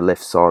that their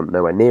lifts aren't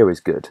nowhere near as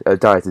good.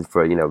 Dieted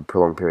for a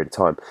prolonged period of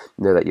time,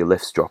 know that your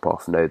lifts drop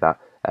off. Know that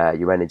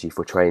your energy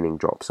for training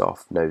drops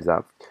off. Knows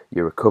that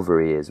your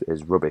recovery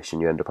is rubbish,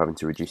 and you end up having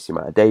to reduce the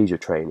amount of days you're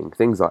training.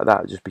 Things like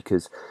that, just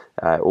because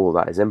all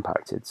that is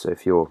impacted. So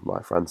if you're,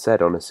 like Fran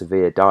said, on a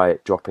severe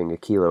diet, dropping 1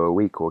 kilo a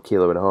week or 1.5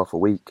 kilos a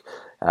week,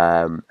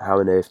 how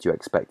on earth do you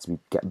expect to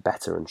get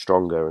better and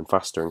stronger and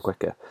faster and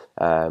quicker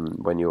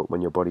when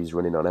your body's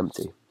running on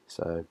empty?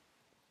 So.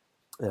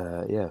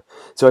 Yeah,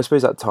 so I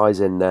suppose that ties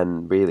in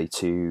then really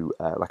to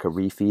like a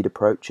refeed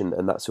approach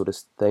and that sort of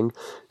thing.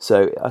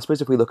 So I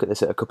suppose if we look at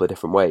this at a couple of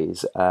different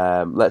ways,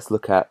 let's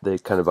look at the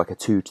kind of like a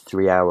 2 to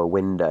 3 hour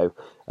window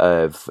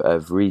of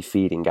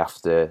refeeding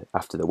after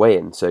the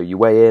weigh-in. So you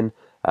weigh in,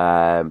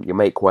 you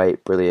make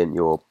weight, brilliant,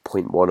 you're zero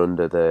point 0.1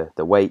 under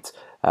the weight.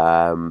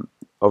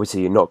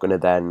 Obviously, you're not going to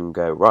then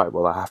go, right,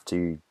 well, I have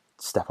to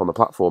step on the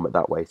platform at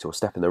that weight or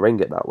step in the ring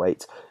at that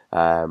weight.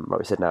 Like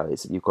we said, now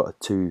you've got a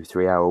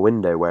 2-3 hour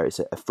window where it's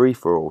a free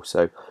for all.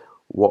 So,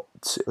 what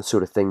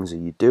sort of things are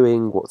you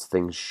doing? What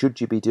things should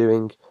you be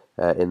doing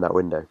in that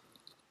window?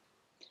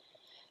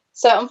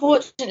 So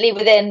unfortunately,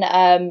 within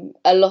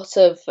a lot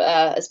of,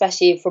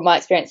 especially from my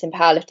experience in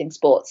powerlifting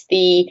sports,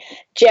 the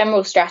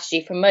general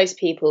strategy for most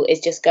people is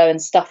just go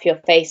and stuff your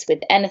face with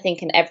anything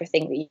and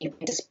everything that you've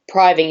been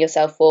depriving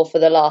yourself for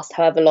the last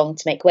however long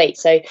to make weight.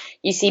 So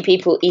you see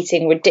people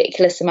eating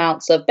ridiculous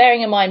amounts of,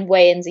 bearing in mind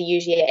weigh-ins are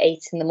usually at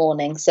 8 in the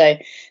morning. So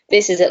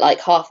this is at like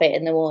 7:30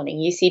 in the morning.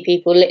 You see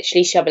people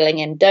literally shoveling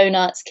in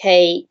donuts,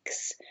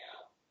 cakes,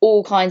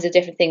 all kinds of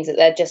different things that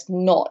they're just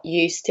not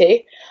used to.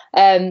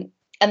 And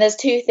there's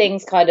two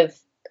things kind of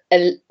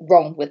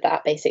wrong with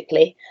that,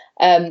 basically.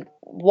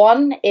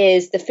 One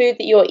is the food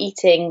that you're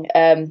eating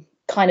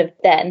kind of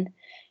then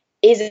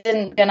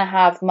isn't going to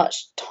have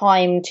much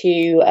time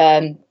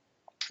to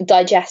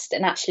digest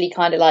and actually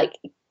kind of like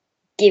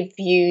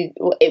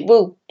it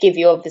will give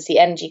you obviously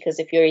energy, because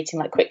if you're eating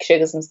like quick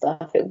sugars and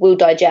stuff, it will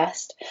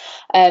digest.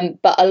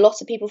 But a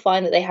lot of people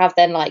find that they have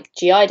then like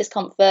GI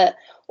discomfort,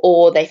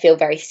 or they feel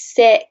very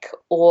sick,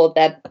 or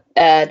their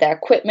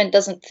equipment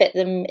doesn't fit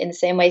them in the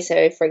same way.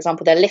 So for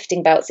example, their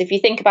lifting belts, if you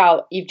think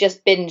about, you've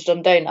just binged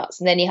on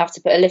donuts and then you have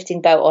to put a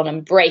lifting belt on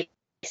and brace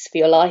for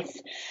your life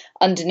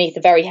underneath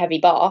a very heavy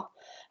bar,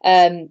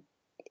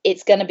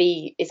 it's going to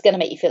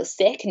make you feel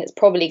sick, and it's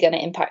probably going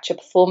to impact your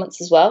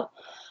performance as well.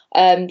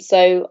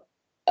 So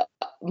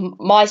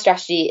my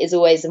strategy is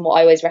always, and what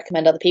I always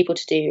recommend other people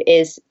to do,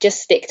 is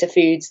just stick to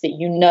foods that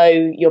you know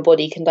your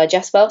body can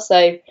digest well.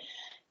 So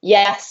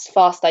yes,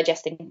 fast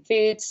digesting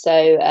foods.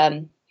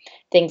 So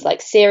things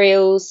like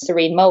cereals,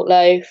 serene malt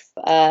loaf,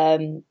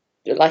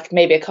 like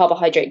maybe a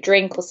carbohydrate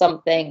drink or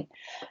something,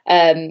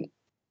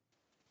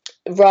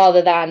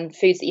 rather than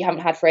foods that you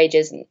haven't had for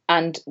ages,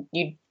 and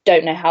you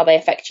don't know how they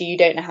affect you. You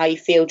don't know how you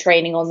feel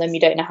training on them. You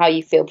don't know how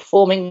you feel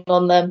performing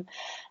on them.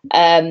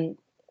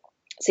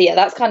 So yeah,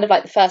 that's kind of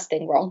like the first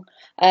thing wrong.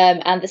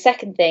 And the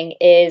second thing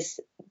is,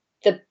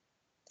 the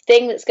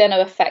thing that's going to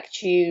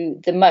affect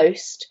you the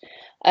most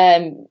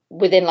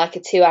within like a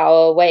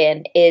 2-hour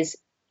weigh-in is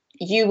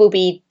you will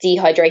be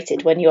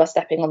dehydrated when you are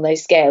stepping on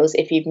those scales.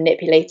 If you've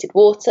manipulated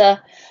water,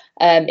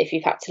 if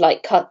you've had to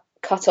like cut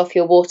off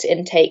your water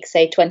intake,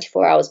 say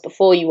 24 hours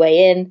before you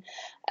weigh in,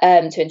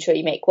 to ensure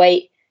you make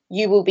weight,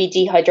 you will be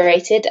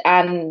dehydrated.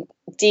 And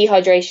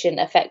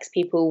dehydration affects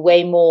people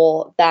way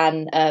more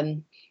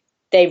than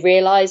they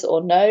realize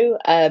or know,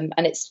 and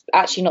it's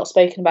actually not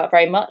spoken about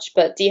very much,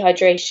 but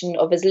dehydration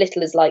of as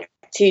little as like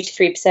 2 to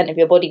 3% of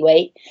your body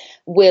weight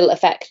will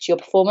affect your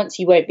performance.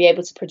 You won't be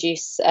able to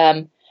produce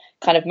kind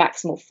of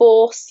maximal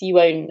force.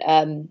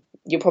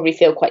 You'll probably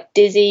feel quite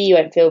dizzy. You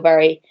won't feel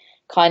very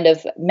kind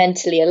of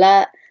mentally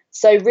alert.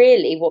 So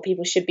really what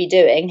people should be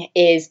doing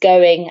is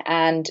going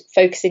and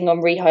focusing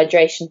on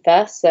rehydration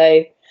first.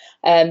 So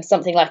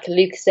something like a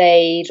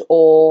Lucozade,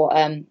 or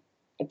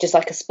just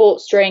like a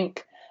sports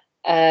drink,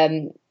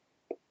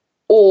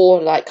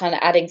 or like kind of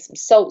adding some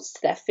salts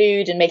to their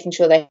food and making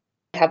sure they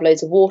have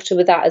loads of water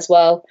with that as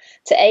well,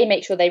 to A,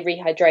 make sure they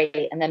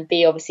rehydrate, and then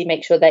B, obviously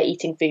make sure they're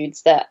eating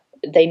foods that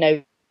they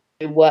know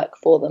work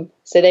for them.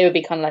 So they would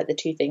be kind of like the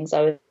two things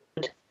I would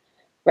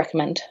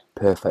recommend.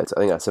 Perfect.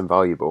 I think that's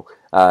invaluable.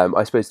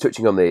 I suppose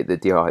touching on the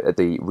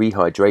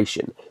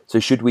rehydration. So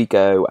should we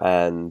go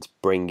and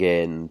bring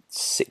in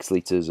 6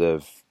 liters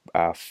of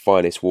our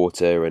finest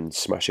water and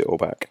smash it all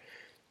back?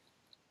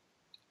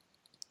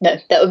 No,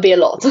 that would be a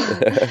lot.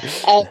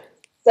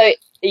 So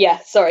yeah,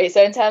 sorry.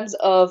 So in terms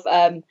of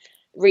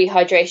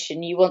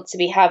rehydration, you want to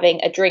be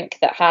having a drink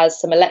that has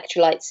some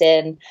electrolytes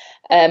in,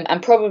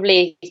 and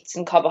probably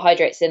some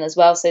carbohydrates in as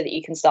well, so that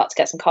you can start to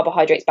get some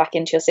carbohydrates back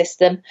into your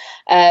system.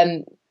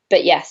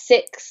 But yeah,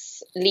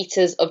 6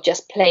 liters of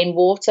just plain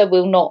water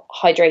will not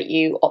hydrate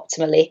you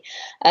optimally,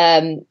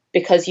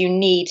 because you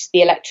need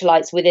the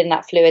electrolytes within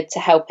that fluid to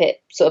help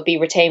it sort of be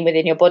retained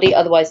within your body.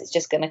 Otherwise, it's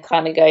just going to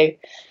kind of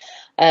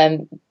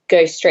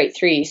go straight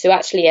through you. So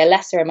actually a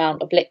lesser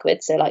amount of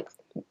liquid, so like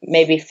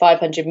maybe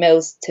 500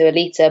 mils to a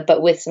litre,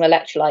 but with some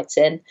electrolytes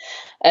in,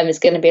 is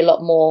going to be a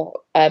lot more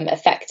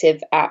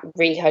effective at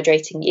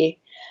rehydrating you.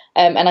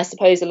 And I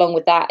suppose along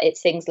with that,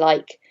 it's things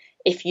like,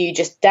 if you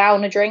just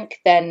down a drink,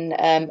 then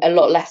a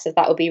lot less of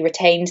that will be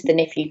retained than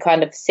if you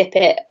kind of sip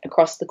it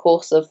across the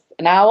course of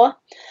an hour.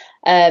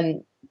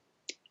 And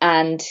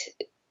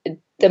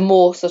the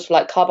more sort of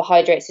like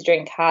carbohydrates a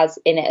drink has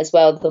in it as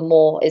well, the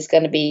more is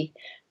going to be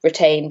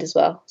retained as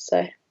well.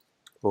 So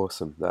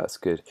awesome, that's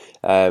good.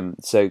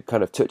 So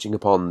kind of touching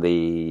upon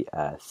the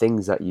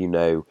things that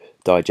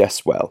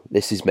digest well,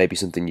 this is maybe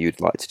something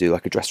you'd like to do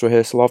like a dress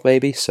rehearsal of,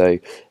 maybe. So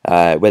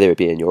whether it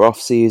be in your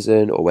off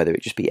season, or whether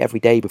it just be every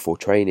day before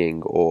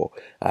training, or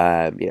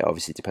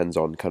obviously it depends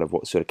on kind of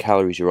what sort of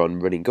calories you're on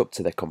running up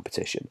to the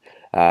competition.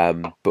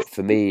 But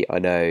for me, I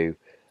know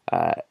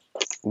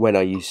when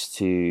I used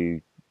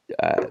to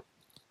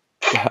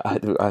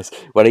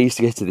when I used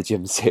to go to the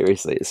gym,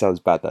 seriously, it sounds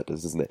bad, that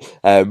does, doesn't it?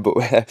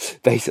 But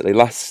basically,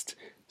 last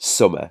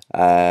summer,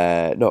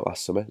 not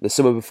last summer, the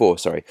summer before,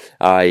 sorry.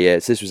 So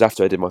this was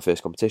after I did my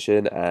first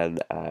competition,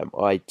 and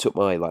I took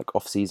my like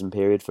off-season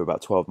period for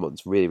about 12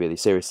 months, really, really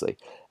seriously.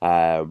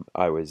 I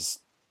was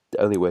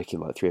only working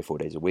like 3 or 4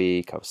 days a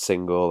week. I was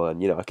single,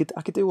 and I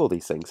could do all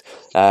these things.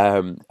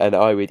 And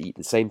I would eat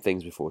the same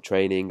things before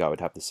training. I would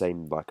have the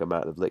same like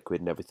amount of liquid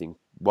and everything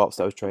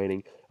whilst I was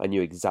training. I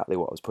knew exactly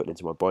what I was putting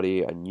into my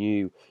body. I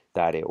knew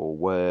that it all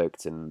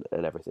worked and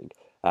everything.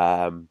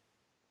 I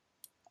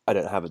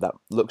don't have that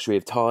luxury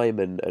of time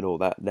and all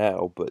that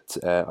now, but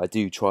I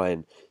do try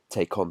and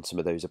take on some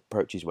of those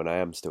approaches when I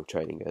am still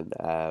training.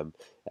 And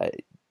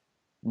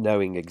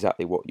knowing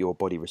exactly what your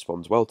body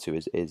responds well to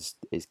is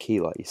key.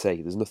 Like you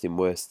say, there's nothing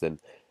worse than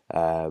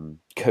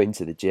going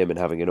to the gym and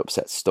having an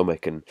upset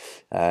stomach, and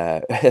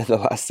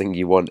the last thing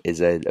you want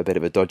is a bit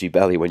of a dodgy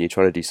belly when you're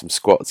trying to do some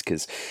squats,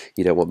 because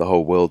you don't want the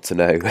whole world to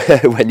know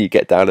when you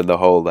get down in the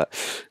hole that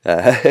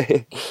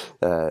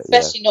yeah.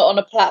 Especially not on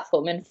a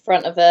platform in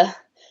front of a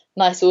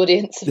nice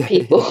audience of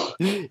people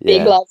being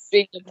Yeah. live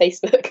streamed on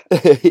Facebook.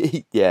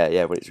 Yeah,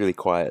 yeah, when it's really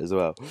quiet as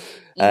well.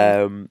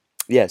 Mm.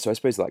 Yeah, so I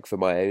suppose like for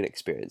my own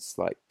experience,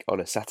 like on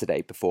a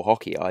Saturday before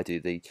hockey, I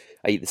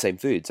eat the same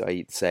foods, I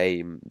eat the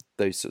same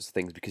those sorts of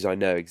things, because I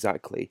know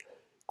exactly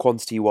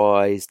quantity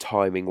wise,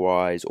 timing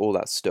wise, all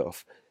that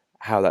stuff,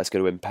 how that's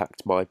going to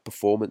impact my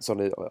performance on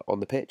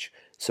the pitch.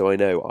 So I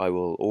know I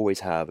will always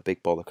have a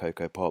big bowl of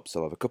Cocoa Pops.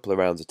 I'll have a couple of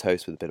rounds of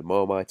toast with a bit of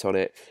Marmite on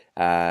it,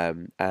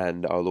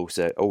 and I'll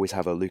also always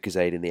have a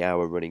Lucozade in the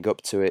hour running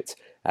up to it.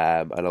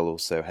 And I'll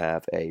also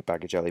have a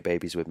bag of Jelly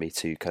Babies with me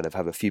to kind of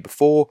have a few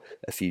before,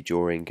 a few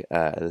during,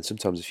 and then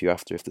sometimes a few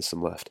after if there's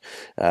some left.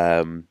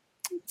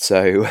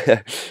 So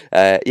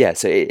yeah,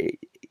 so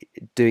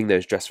doing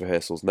those dress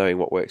rehearsals, knowing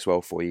what works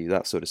well for you,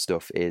 that sort of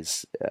stuff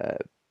is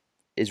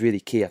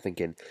really key, I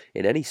think, in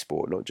any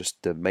sport, not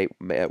just the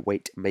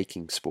weight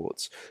making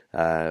sports.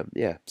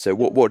 Yeah. So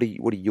what are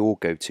your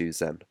go tos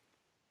then?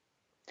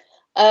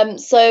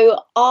 So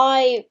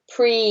I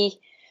pre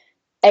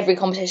every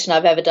competition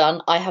I've ever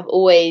done, I have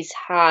always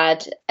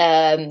had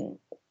a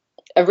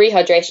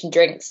rehydration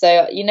drink.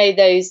 So you know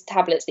those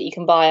tablets that you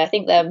can buy. I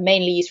think they're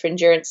mainly used for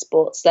endurance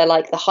sports. They're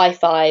like the high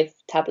five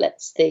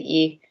tablets that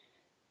you,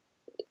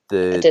 I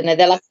The don't know,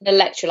 they're like an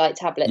electrolyte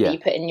tablet that Yeah. you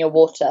put in your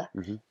water.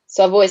 Hmm.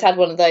 So I've always had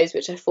one of those,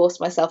 which I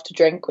forced myself to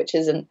drink, which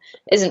isn't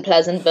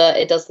pleasant, but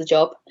it does the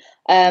job.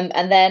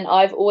 And then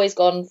I've always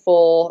gone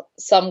for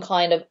some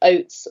kind of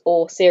oats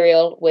or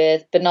cereal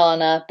with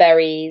banana,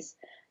 berries,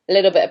 a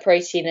little bit of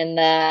protein in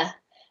there.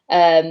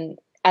 And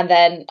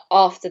then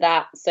after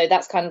that, so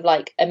that's kind of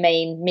like a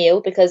main meal,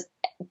 because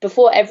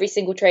before every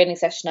single training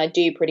session I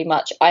do pretty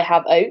much, I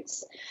have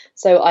oats.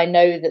 So I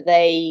know that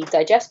they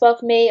digest well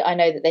for me. I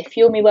know that they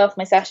fuel me well for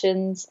my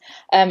sessions.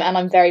 And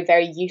I'm very,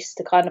 very used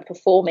to kind of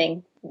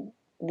performing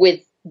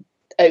with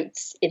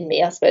oats in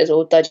me, I suppose,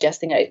 or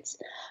digesting oats.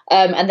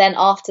 And then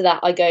after that,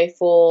 I go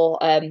for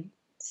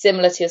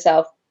similar to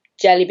yourself.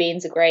 Jelly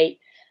beans are great.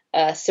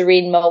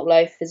 Serene malt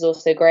loaf is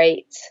also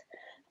great.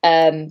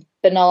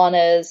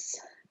 Bananas,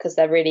 because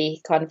they're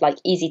really kind of like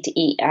easy to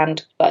eat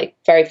and like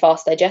very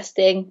fast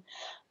digesting.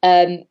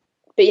 Um,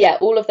 but yeah,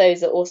 all of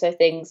those are also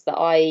things that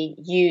I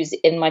use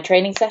in my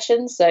training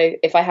sessions. So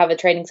if I have a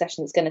training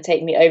session that's going to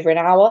take me over an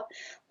hour,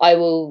 I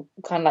will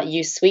kind of like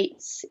use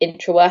sweets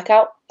intra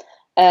workout.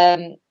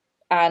 Um,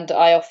 and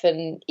I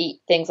often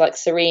eat things like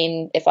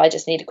Serene if I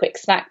just need a quick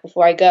snack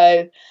before I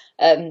go.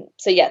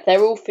 So yeah,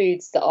 they're all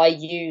foods that I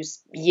use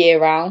year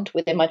round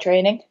within my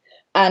training,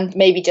 and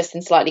maybe just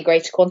in slightly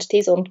greater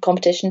quantities on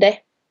competition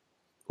day.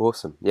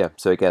 Awesome. Yeah.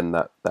 So again,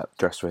 that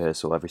dress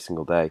rehearsal every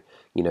single day,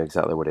 you know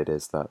exactly what it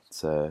is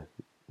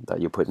that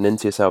you're putting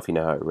into yourself. You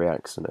know how it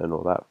reacts and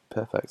all that.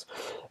 Perfect.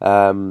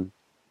 Um,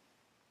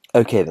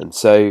 okay then.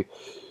 So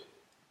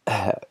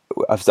I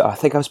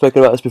think I've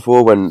spoken about this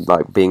before, when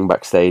like being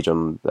backstage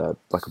on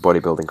like a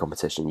bodybuilding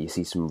competition, you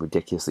see some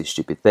ridiculously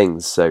stupid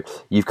things. So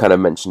you've kind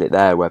of mentioned it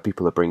there, where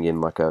people are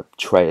bringing like a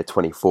tray of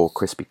 24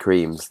 Krispy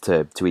Kremes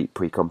to eat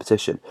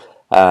pre-competition,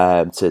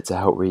 to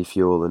help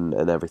refuel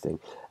and everything.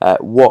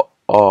 What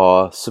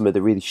are some of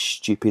the really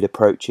stupid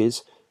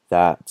approaches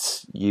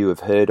that you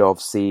have heard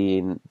of,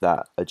 seen,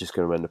 that are just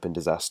going to end up in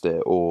disaster,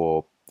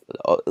 or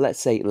let's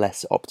say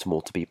less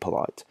optimal, to be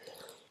polite?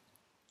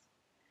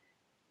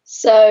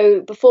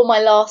 So before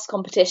my last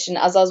competition,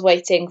 as I was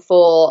waiting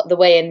for the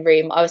weigh-in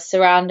room, I was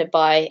surrounded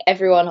by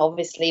everyone.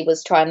 Obviously,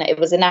 was trying to. It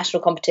was a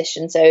national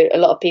competition, so a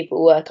lot of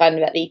people were kind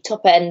of at the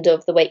top end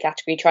of the weight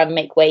category trying to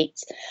make weight.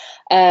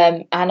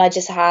 And I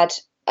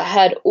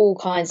heard all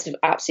kinds of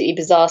absolutely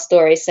bizarre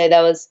stories. So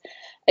there was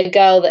a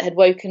girl that had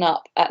woken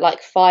up at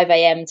like 5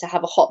 a.m. to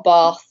have a hot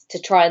bath to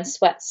try and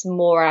sweat some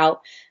more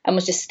out, and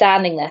was just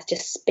standing there,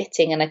 just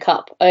spitting in a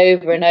cup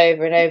over and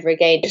over and over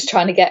again, just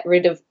trying to get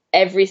rid of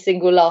every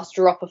single last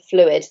drop of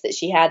fluid that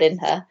she had in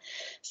her.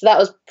 So that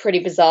was pretty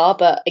bizarre,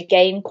 but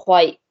again,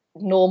 quite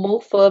normal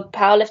for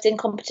powerlifting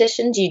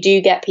competitions. You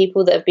do get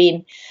people that have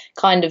been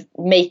kind of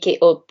make it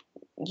or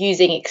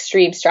using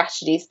extreme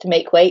strategies to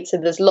make weight. So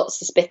there's lots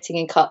of spitting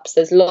in cups.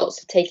 There's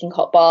lots of taking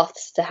hot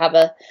baths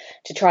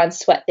to try and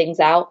sweat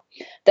things out.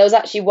 There was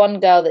actually one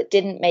girl that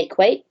didn't make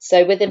weight.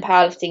 So within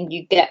powerlifting,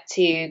 you get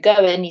to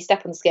go in, you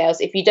step on the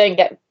scales. If you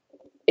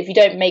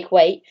don't make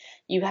weight,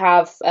 you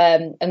have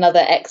another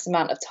X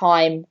amount of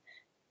time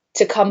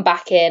to come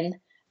back in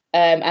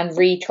and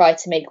retry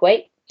to make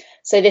weight.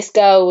 So this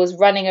girl was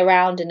running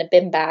around in a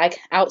bin bag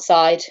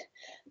outside,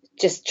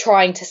 just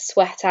trying to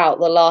sweat out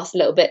the last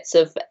little bits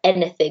of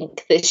anything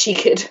that she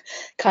could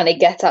kind of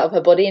get out of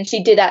her body. And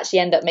she did actually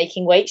end up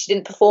making weight. She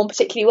didn't perform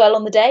particularly well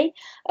on the day,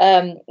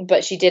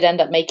 but she did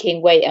end up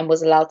making weight and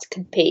was allowed to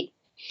compete.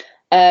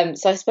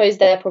 So I suppose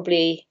they're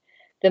probably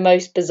the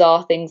most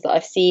bizarre things that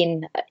I've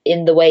seen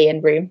in the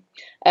weigh-in room.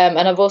 And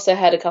I've also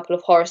heard a couple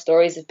of horror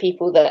stories of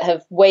people that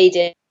have weighed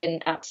in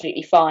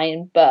absolutely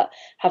fine, but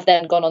have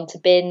then gone on to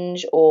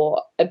binge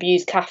or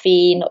abuse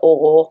caffeine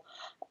or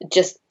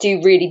just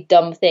do really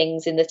dumb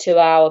things in the 2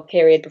 hour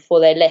period before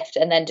they lift,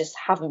 and then just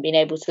haven't been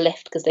able to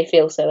lift because they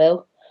feel so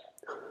ill.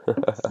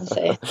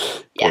 So,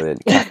 yeah.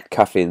 Brilliant.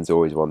 Caffeine's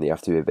always one that you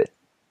have to be a bit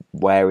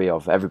wary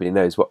of. Everybody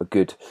knows what a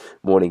good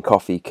morning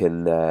coffee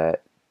can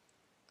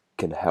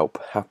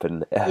help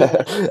happen. So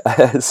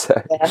that's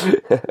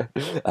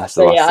the last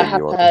I thing have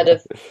you want. heard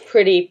of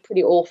pretty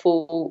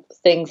awful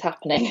things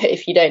happening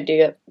if you don't do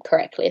it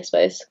correctly, I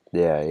suppose.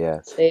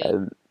 Yeah. So,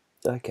 yeah.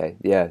 Okay,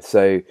 yeah.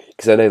 So,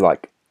 because I know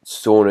like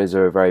saunas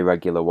are a very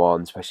regular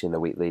one, especially in the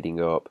week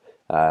leading up.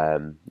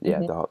 Yeah,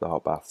 the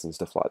hot baths and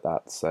stuff like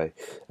that. So,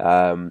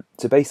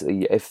 so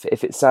basically, if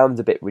it sounds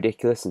a bit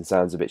ridiculous and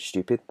sounds a bit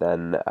stupid,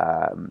 then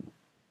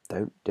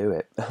don't do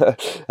it.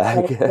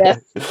 Yeah.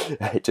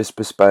 Just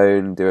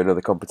postpone, do another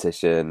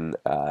competition,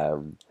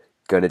 go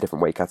in a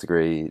different weight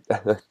category.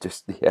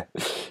 Just yeah.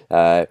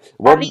 At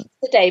One. the end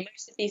of the day,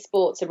 most of these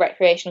sports are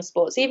recreational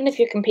sports. Even if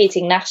you're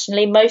competing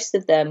nationally, most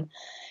of them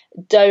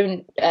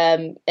don't,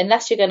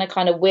 unless you're going to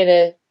kind of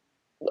win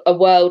a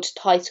world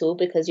title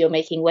because you're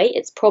making weight,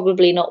 it's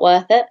probably not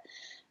worth it,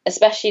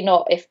 especially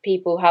not if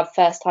people have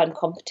first time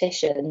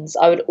competitions.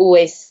 I would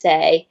always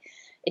say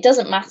it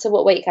doesn't matter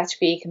what weight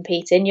category you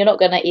compete in, you're not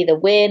going to either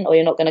win or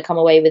you're not going to come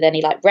away with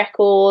any like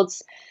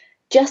records.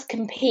 Just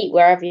compete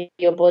wherever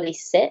your body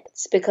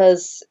sits,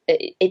 because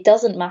it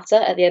doesn't matter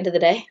at the end of the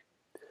day.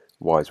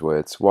 Wise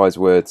words.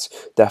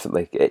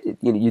 Definitely.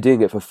 You're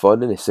doing it for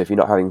fun, and if you're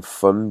not having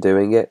fun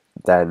doing it,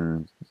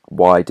 then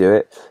why do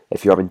it?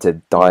 If you're having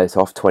to diet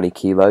off 20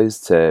 kilos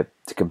to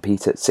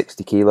compete at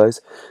 60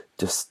 kilos,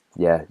 just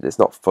yeah, it's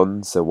not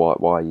fun. So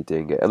why are you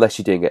doing it? Unless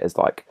you're doing it as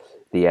like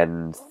the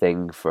end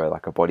thing for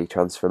like a body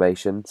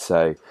transformation.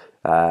 So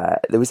there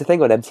was a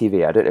thing on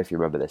MTV. I don't know if you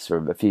remember this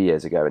from a few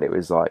years ago, and it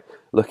was like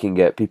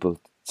looking at people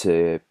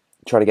to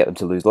trying to get them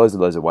to lose loads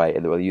and loads of weight,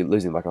 and they were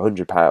losing like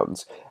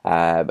 £100,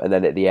 and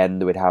then at the end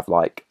they would have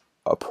like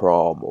a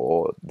prom,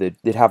 or they'd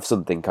have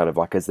something kind of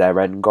like as their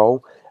end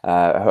goal.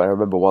 I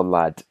remember one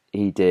lad,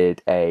 he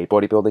did a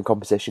bodybuilding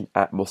competition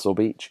at Muscle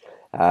Beach,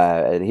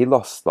 and he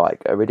lost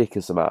like a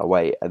ridiculous amount of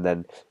weight, and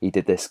then he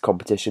did this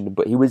competition,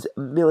 but he was a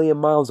million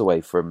miles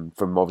away from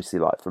obviously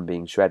like from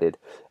being shredded,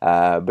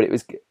 but it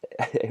was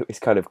it was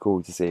kind of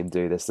cool to see him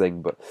do this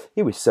thing, but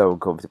he was so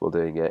uncomfortable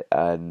doing it,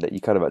 and you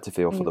kind of had to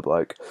feel for the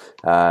bloke.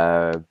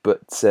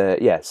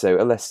 Yeah, so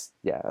unless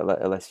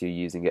you're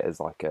using it as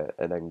like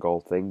an end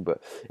goal thing,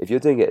 but if you're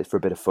doing it for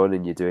a bit of fun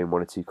and you're doing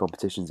 1 or 2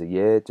 competitions a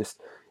year,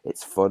 just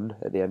it's fun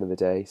at the end of the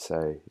day.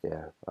 So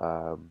yeah,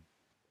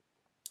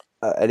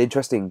 an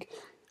interesting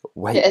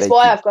weight It's making.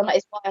 why I've gone.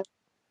 It's why I've.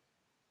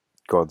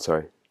 Go on,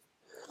 sorry.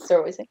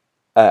 Sorry, what was it?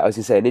 I was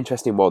going to say an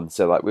interesting one.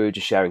 So, like, we were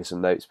just sharing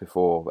some notes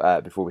before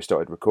we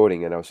started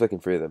recording, and I was looking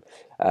through them.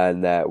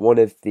 And one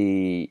of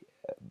the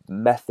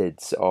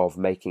methods of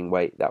making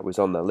weight that was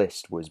on the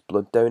list was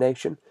blood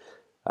donation.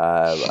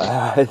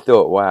 I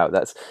thought, wow,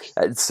 that's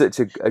such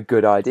a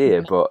good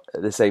idea, but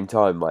at the same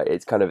time, like,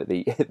 it's kind of at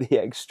the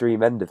the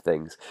extreme end of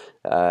things.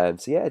 So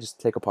yeah, just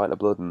take a pint of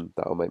blood, and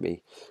that'll make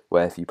me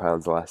weigh a few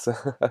pounds less.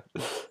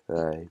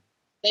 There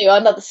you are,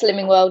 another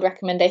Slimming World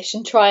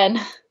recommendation. Try and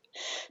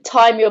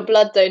time your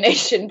blood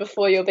donation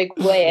before your big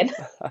weigh-in.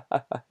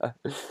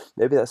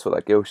 Maybe that's what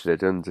that girl should have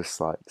done. Just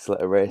like slit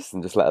her wrist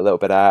and just let a little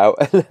bit out.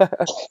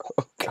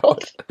 Oh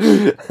God.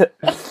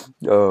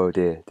 Oh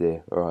dear.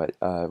 All right.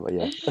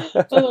 Yeah.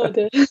 Oh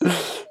dear.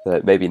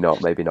 Maybe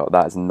not.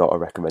 That's not a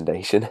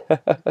recommendation.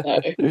 No.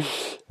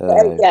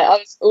 Yeah,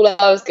 all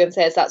I was going to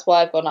say is that's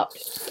why I've gone up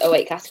a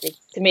weight category.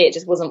 To me, it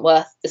just wasn't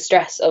worth the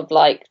stress of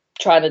like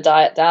trying to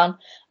diet down,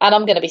 and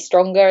I'm going to be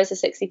stronger as a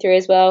 63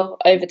 as well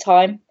over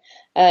time.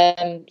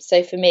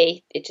 So for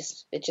me, it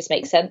just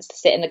makes sense to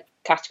sit in a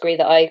category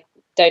that I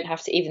don't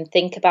have to even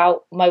think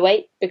about my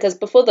weight, because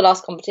before the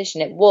last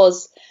competition it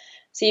was,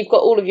 so you've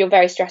got all of your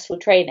very stressful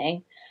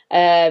training,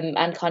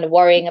 and kind of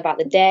worrying about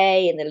the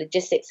day and the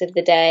logistics of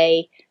the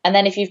day, and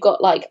then if you've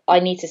got like I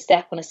need to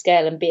step on a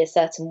scale and be a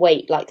certain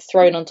weight like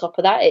thrown on top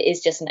of that, it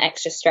is just an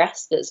extra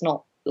stress that's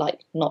not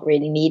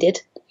really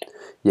needed.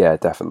 Yeah,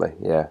 definitely.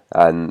 Yeah,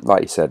 and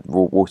like you said,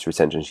 water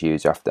retention is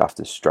huge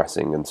after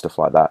stressing and stuff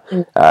like that.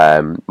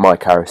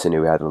 Mike Harrison,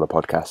 who we had on the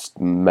podcast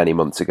many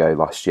months ago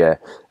last year,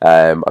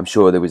 I'm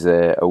sure there was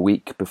a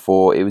week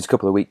before. It was a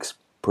couple of weeks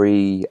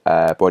pre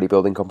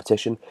bodybuilding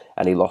competition,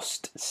 and he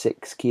lost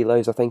 6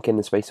 kilos, I think, in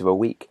the space of a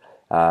week.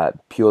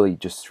 Purely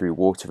just through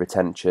water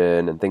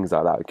retention and things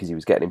like that, because he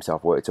was getting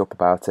himself worked up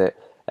about it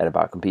and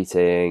about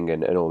competing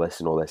and all this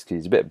because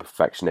he's a bit of a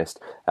perfectionist.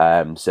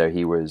 So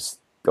he was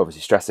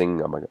obviously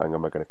stressing, am I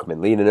going to come in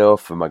lean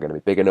enough? Am I going to be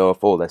big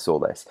enough? All this.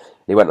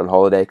 He went on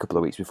holiday a couple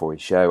of weeks before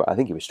his show. I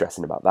think he was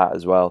stressing about that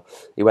as well.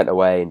 He went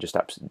away and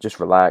just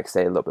relaxed,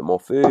 ate a little bit more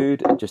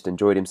food, and just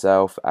enjoyed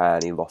himself,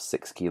 and he lost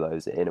 6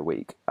 kilos in a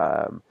week.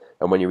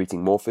 and when you're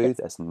eating more food,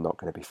 that's not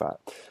going to be fat.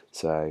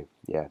 So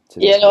yeah, so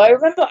Yeah, just no, know I that.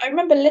 remember. I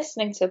remember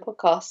listening to a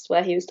podcast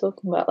where he was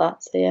talking about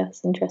that. So yeah,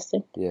 it's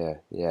interesting. Yeah,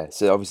 yeah.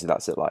 So obviously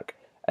that's at like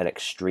an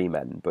extreme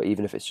end, but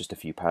even if it's just a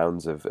few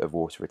pounds of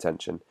water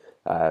retention,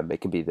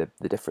 it can be the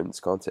difference,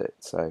 can't it?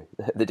 So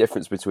the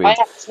difference I between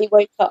actually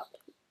woke up.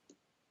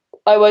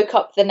 I woke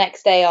up the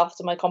next day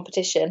after my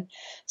competition.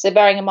 So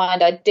bearing in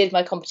mind, I did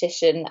my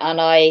competition and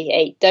I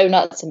ate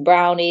donuts and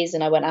brownies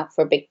and I went out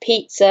for a big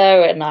pizza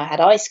and I had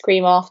ice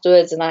cream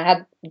afterwards and I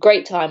had a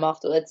great time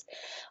afterwards.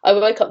 I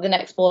woke up the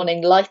next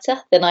morning lighter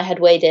than I had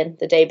weighed in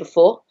the day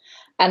before.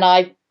 And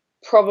I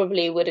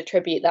probably would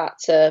attribute that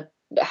to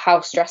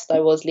how stressed I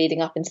was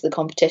leading up into the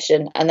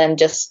competition and then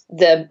just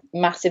the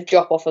massive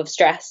drop off of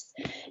stress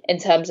in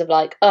terms of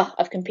like, oh,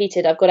 I've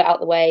competed, I've got it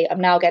out the way,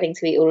 I'm now getting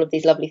to eat all of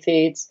these lovely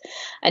foods.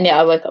 And yeah,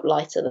 I woke up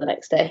lighter the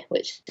next day,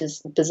 which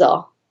is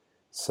bizarre.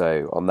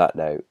 So on that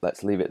note,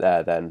 let's leave it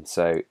there then.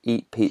 So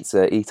eat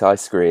pizza, eat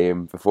ice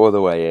cream before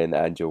the weigh-in,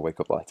 and you'll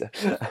wake up lighter.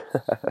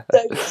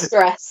 Don't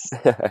stress.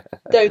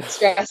 Don't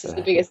stress is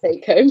the biggest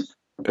take home.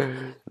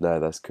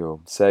 No, that's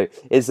cool. So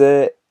is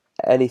there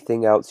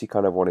anything else you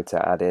kind of wanted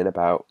to add in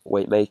about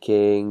weight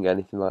making,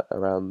 anything like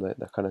around the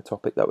kind of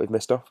topic that we've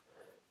missed off?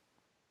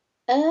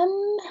 I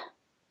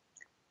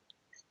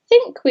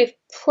think we've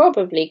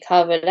probably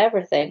covered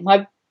everything.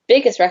 My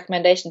biggest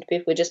recommendation to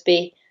people would just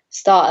be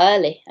start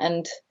early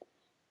and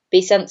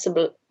be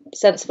sensible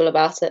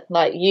about it.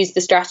 Like use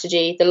the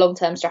strategy, the long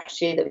term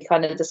strategy that we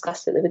kind of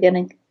discussed at the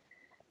beginning.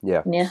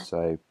 Yeah. Yeah.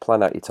 So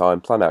plan out your time,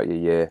 plan out your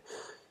year,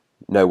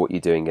 know what you're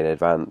doing in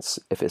advance.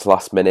 If it's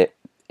last minute,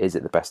 is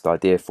it the best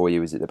idea for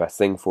you? Is it the best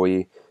thing for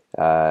you?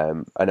 I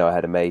know I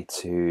had a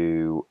mate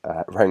who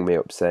rang me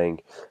up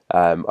saying,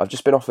 I've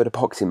just been offered a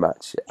boxing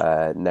match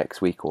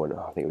next week, or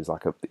I think it was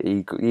like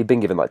he'd been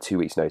given like 2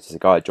 weeks' notice. A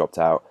guy had dropped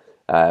out.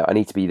 I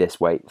need to be this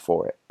weight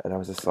for it. And I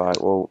was just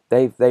like, well,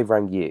 they've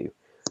rang you.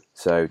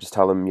 So just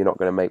tell them you're not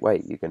going to make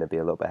weight. You're going to be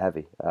a little bit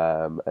heavy.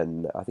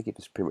 And I think it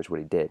was pretty much what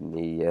he did. And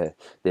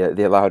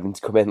they allowed him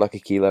to come in like a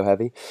kilo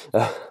heavy.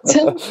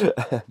 So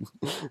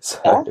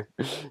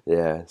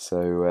Yeah.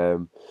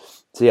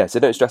 yeah. So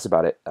don't stress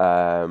about it.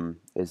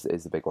 Is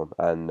the big one.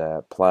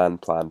 And plan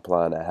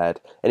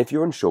ahead. And if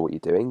you're unsure what you're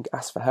doing,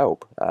 ask for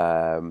help.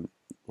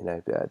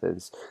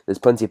 There's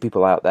plenty of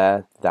people out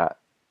there that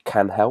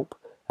can help.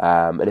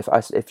 And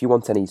if you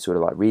want any sort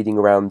of like reading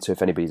around, so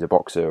if anybody's a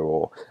boxer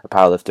or a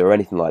powerlifter or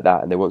anything like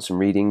that, and they want some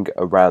reading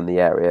around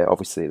the area,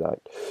 obviously like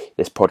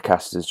this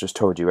podcast has just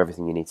told you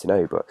everything you need to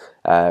know.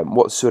 But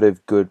what sort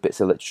of good bits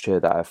of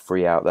literature that are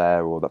free out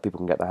there or that people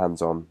can get their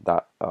hands on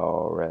that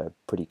are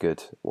pretty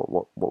good?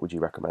 What would you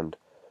recommend?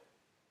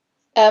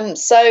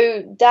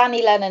 So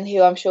Danny Lennon,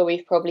 who I'm sure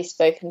we've probably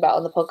spoken about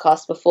on the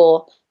podcast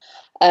before,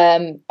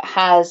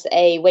 has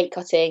a weight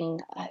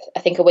cutting, I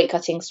think a weight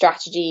cutting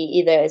strategy.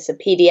 Either it's a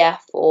PDF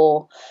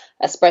or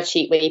a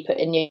spreadsheet where you put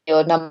in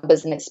your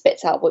numbers and it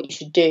spits out what you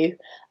should do,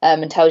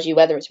 and tells you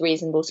whether it's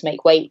reasonable to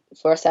make weight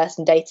for a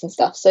certain date and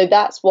stuff. So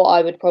that's what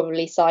I would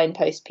probably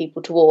signpost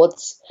people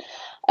towards.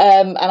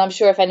 And I'm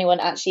sure if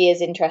anyone actually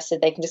is interested,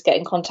 they can just get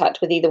in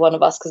contact with either one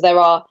of us because there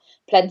are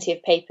plenty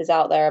of papers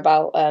out there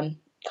about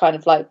kind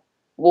of like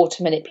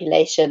water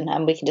manipulation,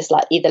 and we can just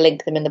like either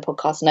link them in the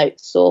podcast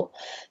notes or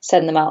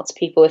send them out to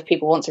people if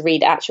people want to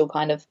read actual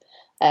kind of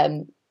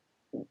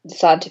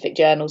scientific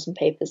journals and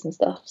papers and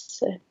stuff.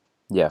 So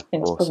Yeah, I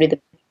think that's awesome. probably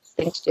the best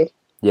thing to do.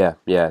 Yeah,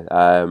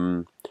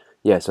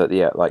 yeah. So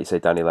yeah, like you say,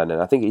 Danny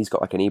Lennon. I think he's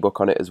got like an ebook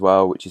on it as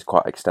well, which is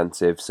quite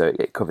extensive. So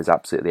it covers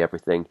absolutely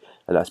everything,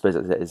 and I suppose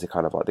it is a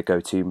kind of like the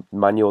go-to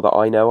manual that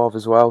I know of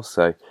as well.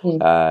 So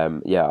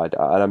Mm. yeah, and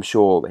I'm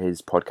sure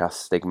his podcast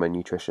Stigma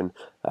Nutrition.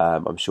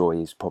 I'm sure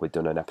he's probably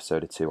done an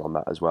episode or two on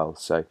that as well.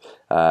 So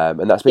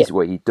and that's Yeah, basically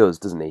what he does,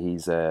 doesn't he?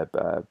 He's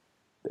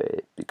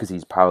because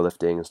he's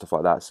powerlifting and stuff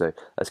like that. So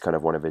that's kind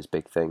of one of his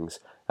big things.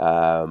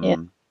 yeah.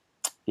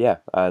 Yeah,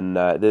 and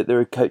there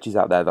are coaches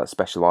out there that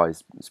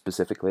specialise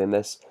specifically in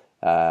this.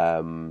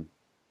 Um,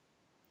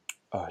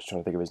 I was trying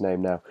to think of his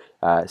name now.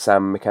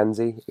 Sam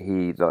McKenzie.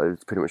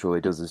 Pretty much all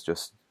he does is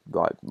just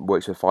like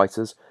works with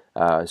fighters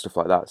and stuff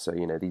like that. So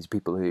these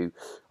people who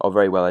are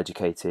very well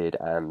educated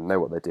and know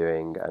what they're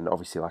doing, and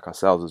obviously like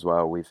ourselves as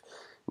well.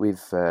 We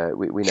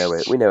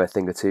know a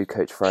thing or two.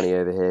 Coach Franny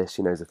over here,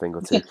 she knows a thing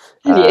or two.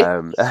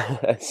 Yeah.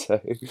 So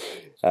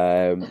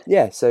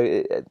yeah,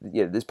 so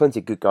there's plenty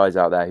of good guys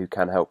out there who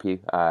can help you.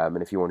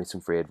 And if you wanted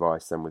some free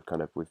advice, then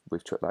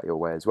we've chucked that your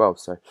way as well.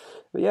 So,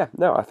 but yeah,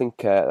 no, I think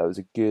that was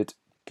a good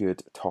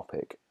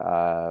topic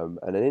and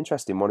an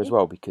interesting one as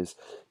well because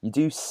you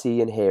do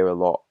see and hear a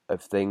lot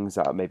of things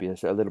that are maybe a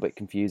little bit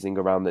confusing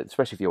around it,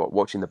 especially if you're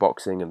watching the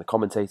boxing and the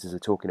commentators are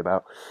talking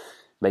about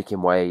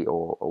making weight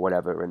or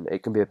whatever, and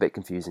it can be a bit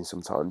confusing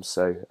sometimes.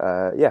 So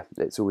yeah,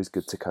 it's always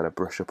good to kind of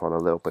brush up on a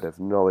little bit of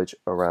knowledge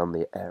around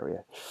the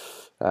area.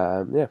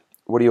 Yeah.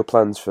 What are your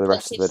plans for the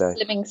rest Plenty of of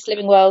the day?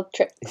 slimming world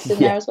tricks in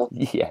there Yeah, as well.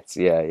 yes,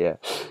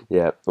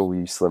 yeah. All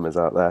you slimmers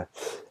out there.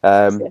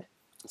 Yeah.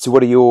 So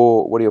what are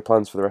your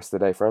plans for the rest of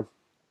the day, Fran?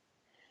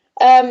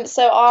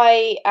 So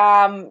I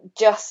am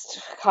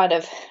just kind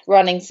of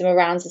running some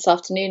rounds this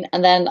afternoon,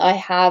 and then I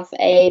have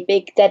a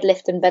big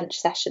deadlift and bench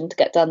session to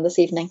get done this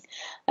evening.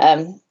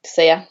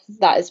 So yeah,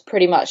 that is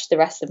pretty much the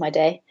rest of my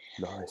day.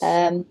 Nice.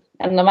 And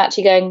I'm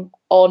actually going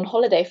on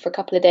holiday for a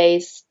couple of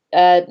days,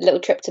 little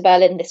trip to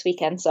Berlin this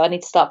weekend, so I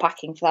need to start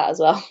packing for that as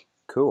well.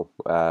 Cool.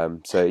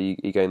 So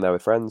you going there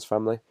with friends,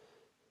 family?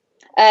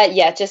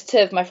 Yeah, just two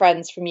of my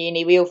friends from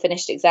uni. We all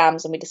finished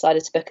exams and we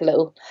decided to book a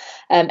little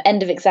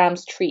end of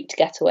exams treat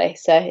getaway.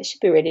 So it should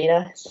be really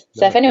nice.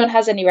 So if anyone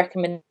has any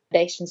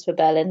recommendations for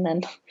Berlin,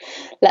 then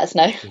let us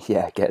know.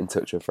 Yeah, get in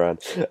touch with Fran.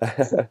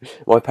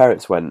 My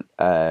parents went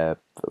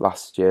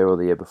last year or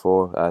the year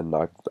before, and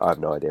I have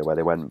no idea where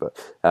they went, but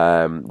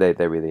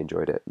they really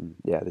enjoyed it. And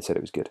yeah, they said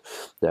it was good.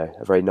 Yeah,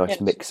 a very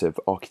nice mix of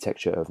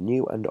architecture of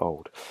new and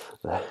old.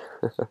 What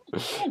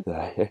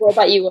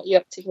about you? What are you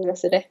up to for the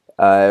rest of the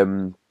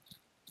day?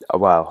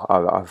 Well,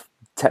 I've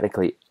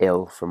technically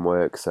ill from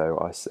work, so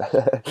I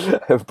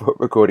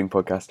recording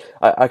podcast.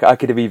 I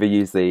could have either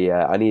used the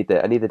I need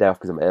the day off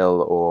because I'm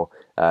ill, or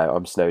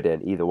I'm snowed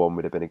in. Either one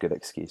would have been a good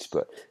excuse,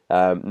 but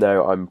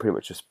no, I'm pretty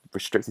much just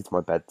restricted to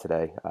my bed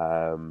today.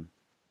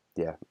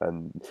 Yeah,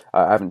 and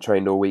I haven't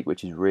trained all week,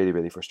 which is really,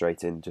 really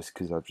frustrating. Just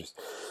because it's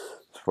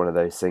one of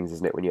those things,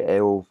 isn't it? When you're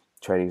ill,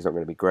 training's not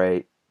going to be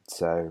great.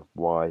 So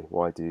why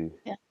do?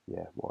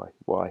 Yeah,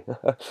 why?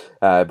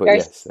 But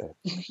yes,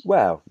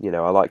 well,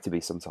 I like to be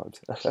sometimes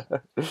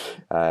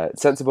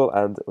sensible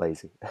and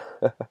lazy.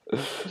 We'll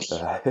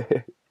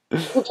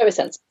go with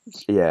sense.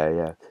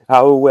 Yeah.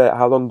 How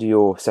long do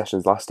your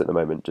sessions last at the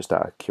moment? Just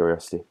out of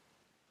curiosity.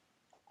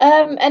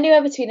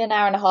 Anywhere between an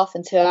hour and a half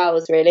and 2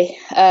 hours, really.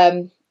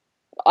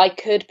 I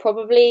could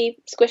probably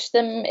squish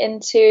them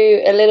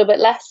into a little bit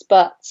less,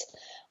 but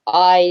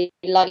I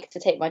like to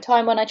take my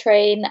time when I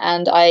train,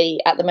 and I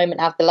at the moment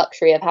have the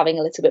luxury of having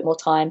a little bit more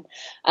time.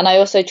 And I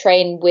also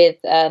train with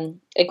a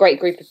great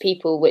group of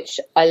people, which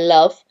I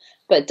love,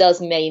 but it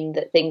does mean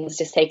that things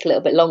just take a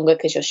little bit longer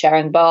because you're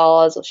sharing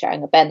bars or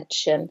sharing a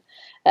bench, and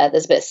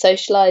there's a bit of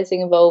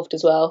socializing involved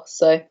as well.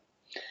 So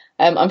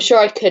I'm sure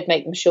I could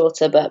make them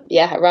shorter, but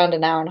yeah, around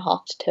an hour and a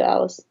half to 2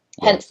 hours.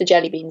 Hence the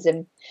jelly beans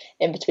in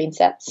between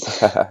sets.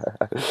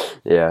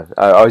 Yeah,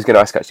 I was going to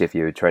ask actually if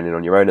you were training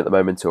on your own at the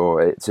moment,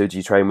 or so do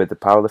you train with the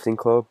powerlifting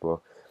club?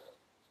 Or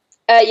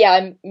yeah,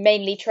 I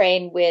mainly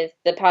train with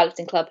the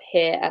powerlifting club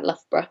here at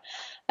Loughborough.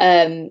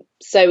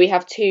 So we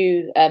have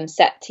two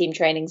set team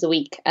trainings a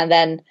week, and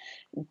then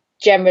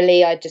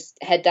generally I just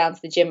head down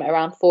to the gym at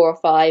around 4 or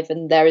 5,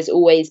 and there is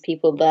always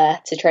people there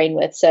to train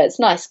with. So it's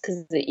nice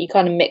because you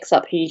kind of mix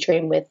up who you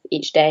train with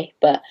each day,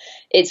 but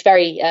it's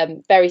very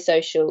very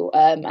social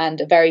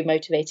and a very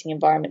motivating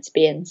environment to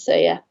be in. So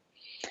yeah,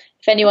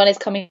 if anyone is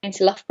coming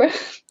into Loughborough,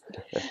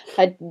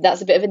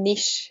 that's a bit of a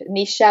niche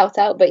shout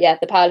out, but yeah,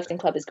 the powerlifting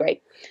club is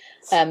great.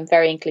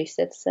 Very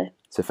inclusive. So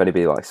if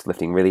anybody likes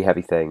lifting really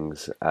heavy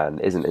things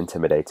and isn't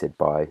intimidated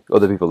by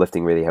other people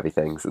lifting really heavy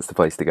things, it's the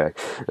place to go.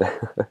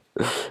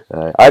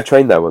 I've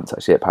trained there once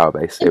actually at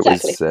Powerbase.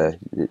 Exactly.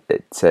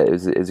 It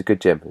was a good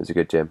gym. It was a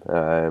good gym.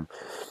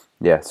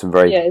 Yeah, some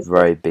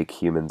very big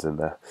humans in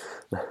there.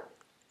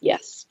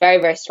 Yes, very,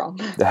 very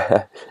strong.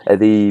 Are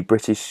the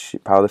British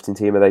powerlifting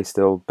team, are they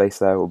still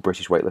based there, or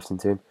British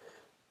weightlifting team?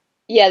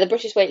 Yeah, the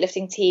British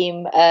weightlifting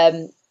team,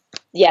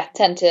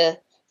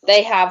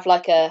 they have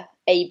like a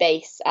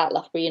base at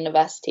Loughborough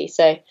University.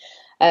 So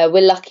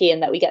we're lucky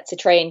in that we get to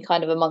train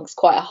kind of amongst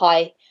quite a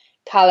high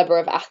calibre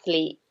of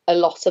athlete a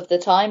lot of the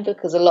time,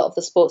 because a lot of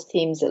the sports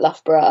teams at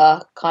Loughborough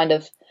are kind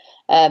of,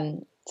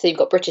 so you've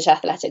got British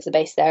Athletics are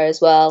based there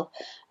as well.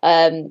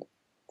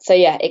 So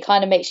yeah, it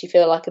kind of makes you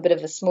feel like a bit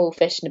of a small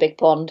fish in a big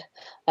pond,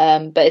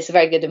 but it's a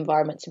very good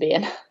environment to be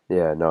in.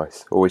 Yeah,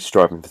 nice. Always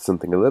striving for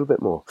something a little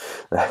bit more.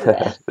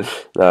 Yeah. No,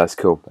 that's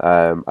cool.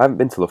 I haven't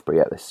been to Loughborough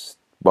yet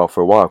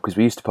for a while, because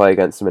we used to play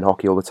against them in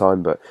hockey all the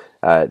time, but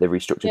they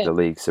restructured the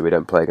league, so we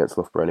don't play against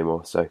Loughborough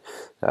anymore. So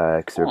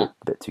because they're a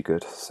bit too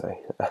good, so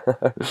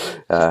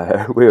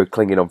we were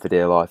clinging on for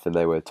dear life, and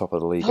they were top of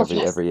the league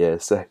every year.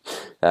 So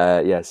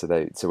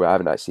so I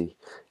haven't actually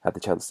had the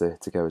chance to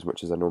go as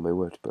much as I normally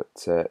would,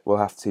 but we'll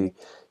have to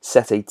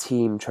set a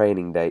team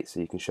training date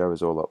so you can show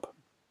us all up.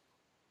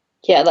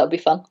 Yeah, that would be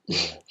fun.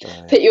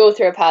 Put you all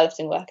through a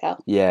powerlifting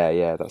workout.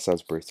 Yeah, that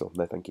sounds brutal.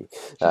 No, thank you.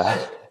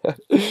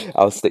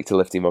 I'll stick to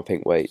lifting my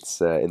pink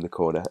weights in the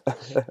corner.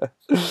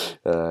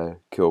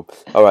 Cool.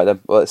 All right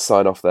then, well, let's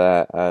sign off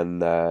there,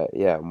 and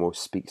we'll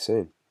speak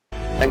soon.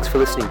 Thanks for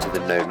listening to the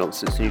No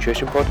Nonsense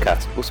Nutrition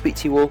Podcast. We'll speak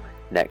to you all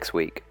next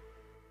week.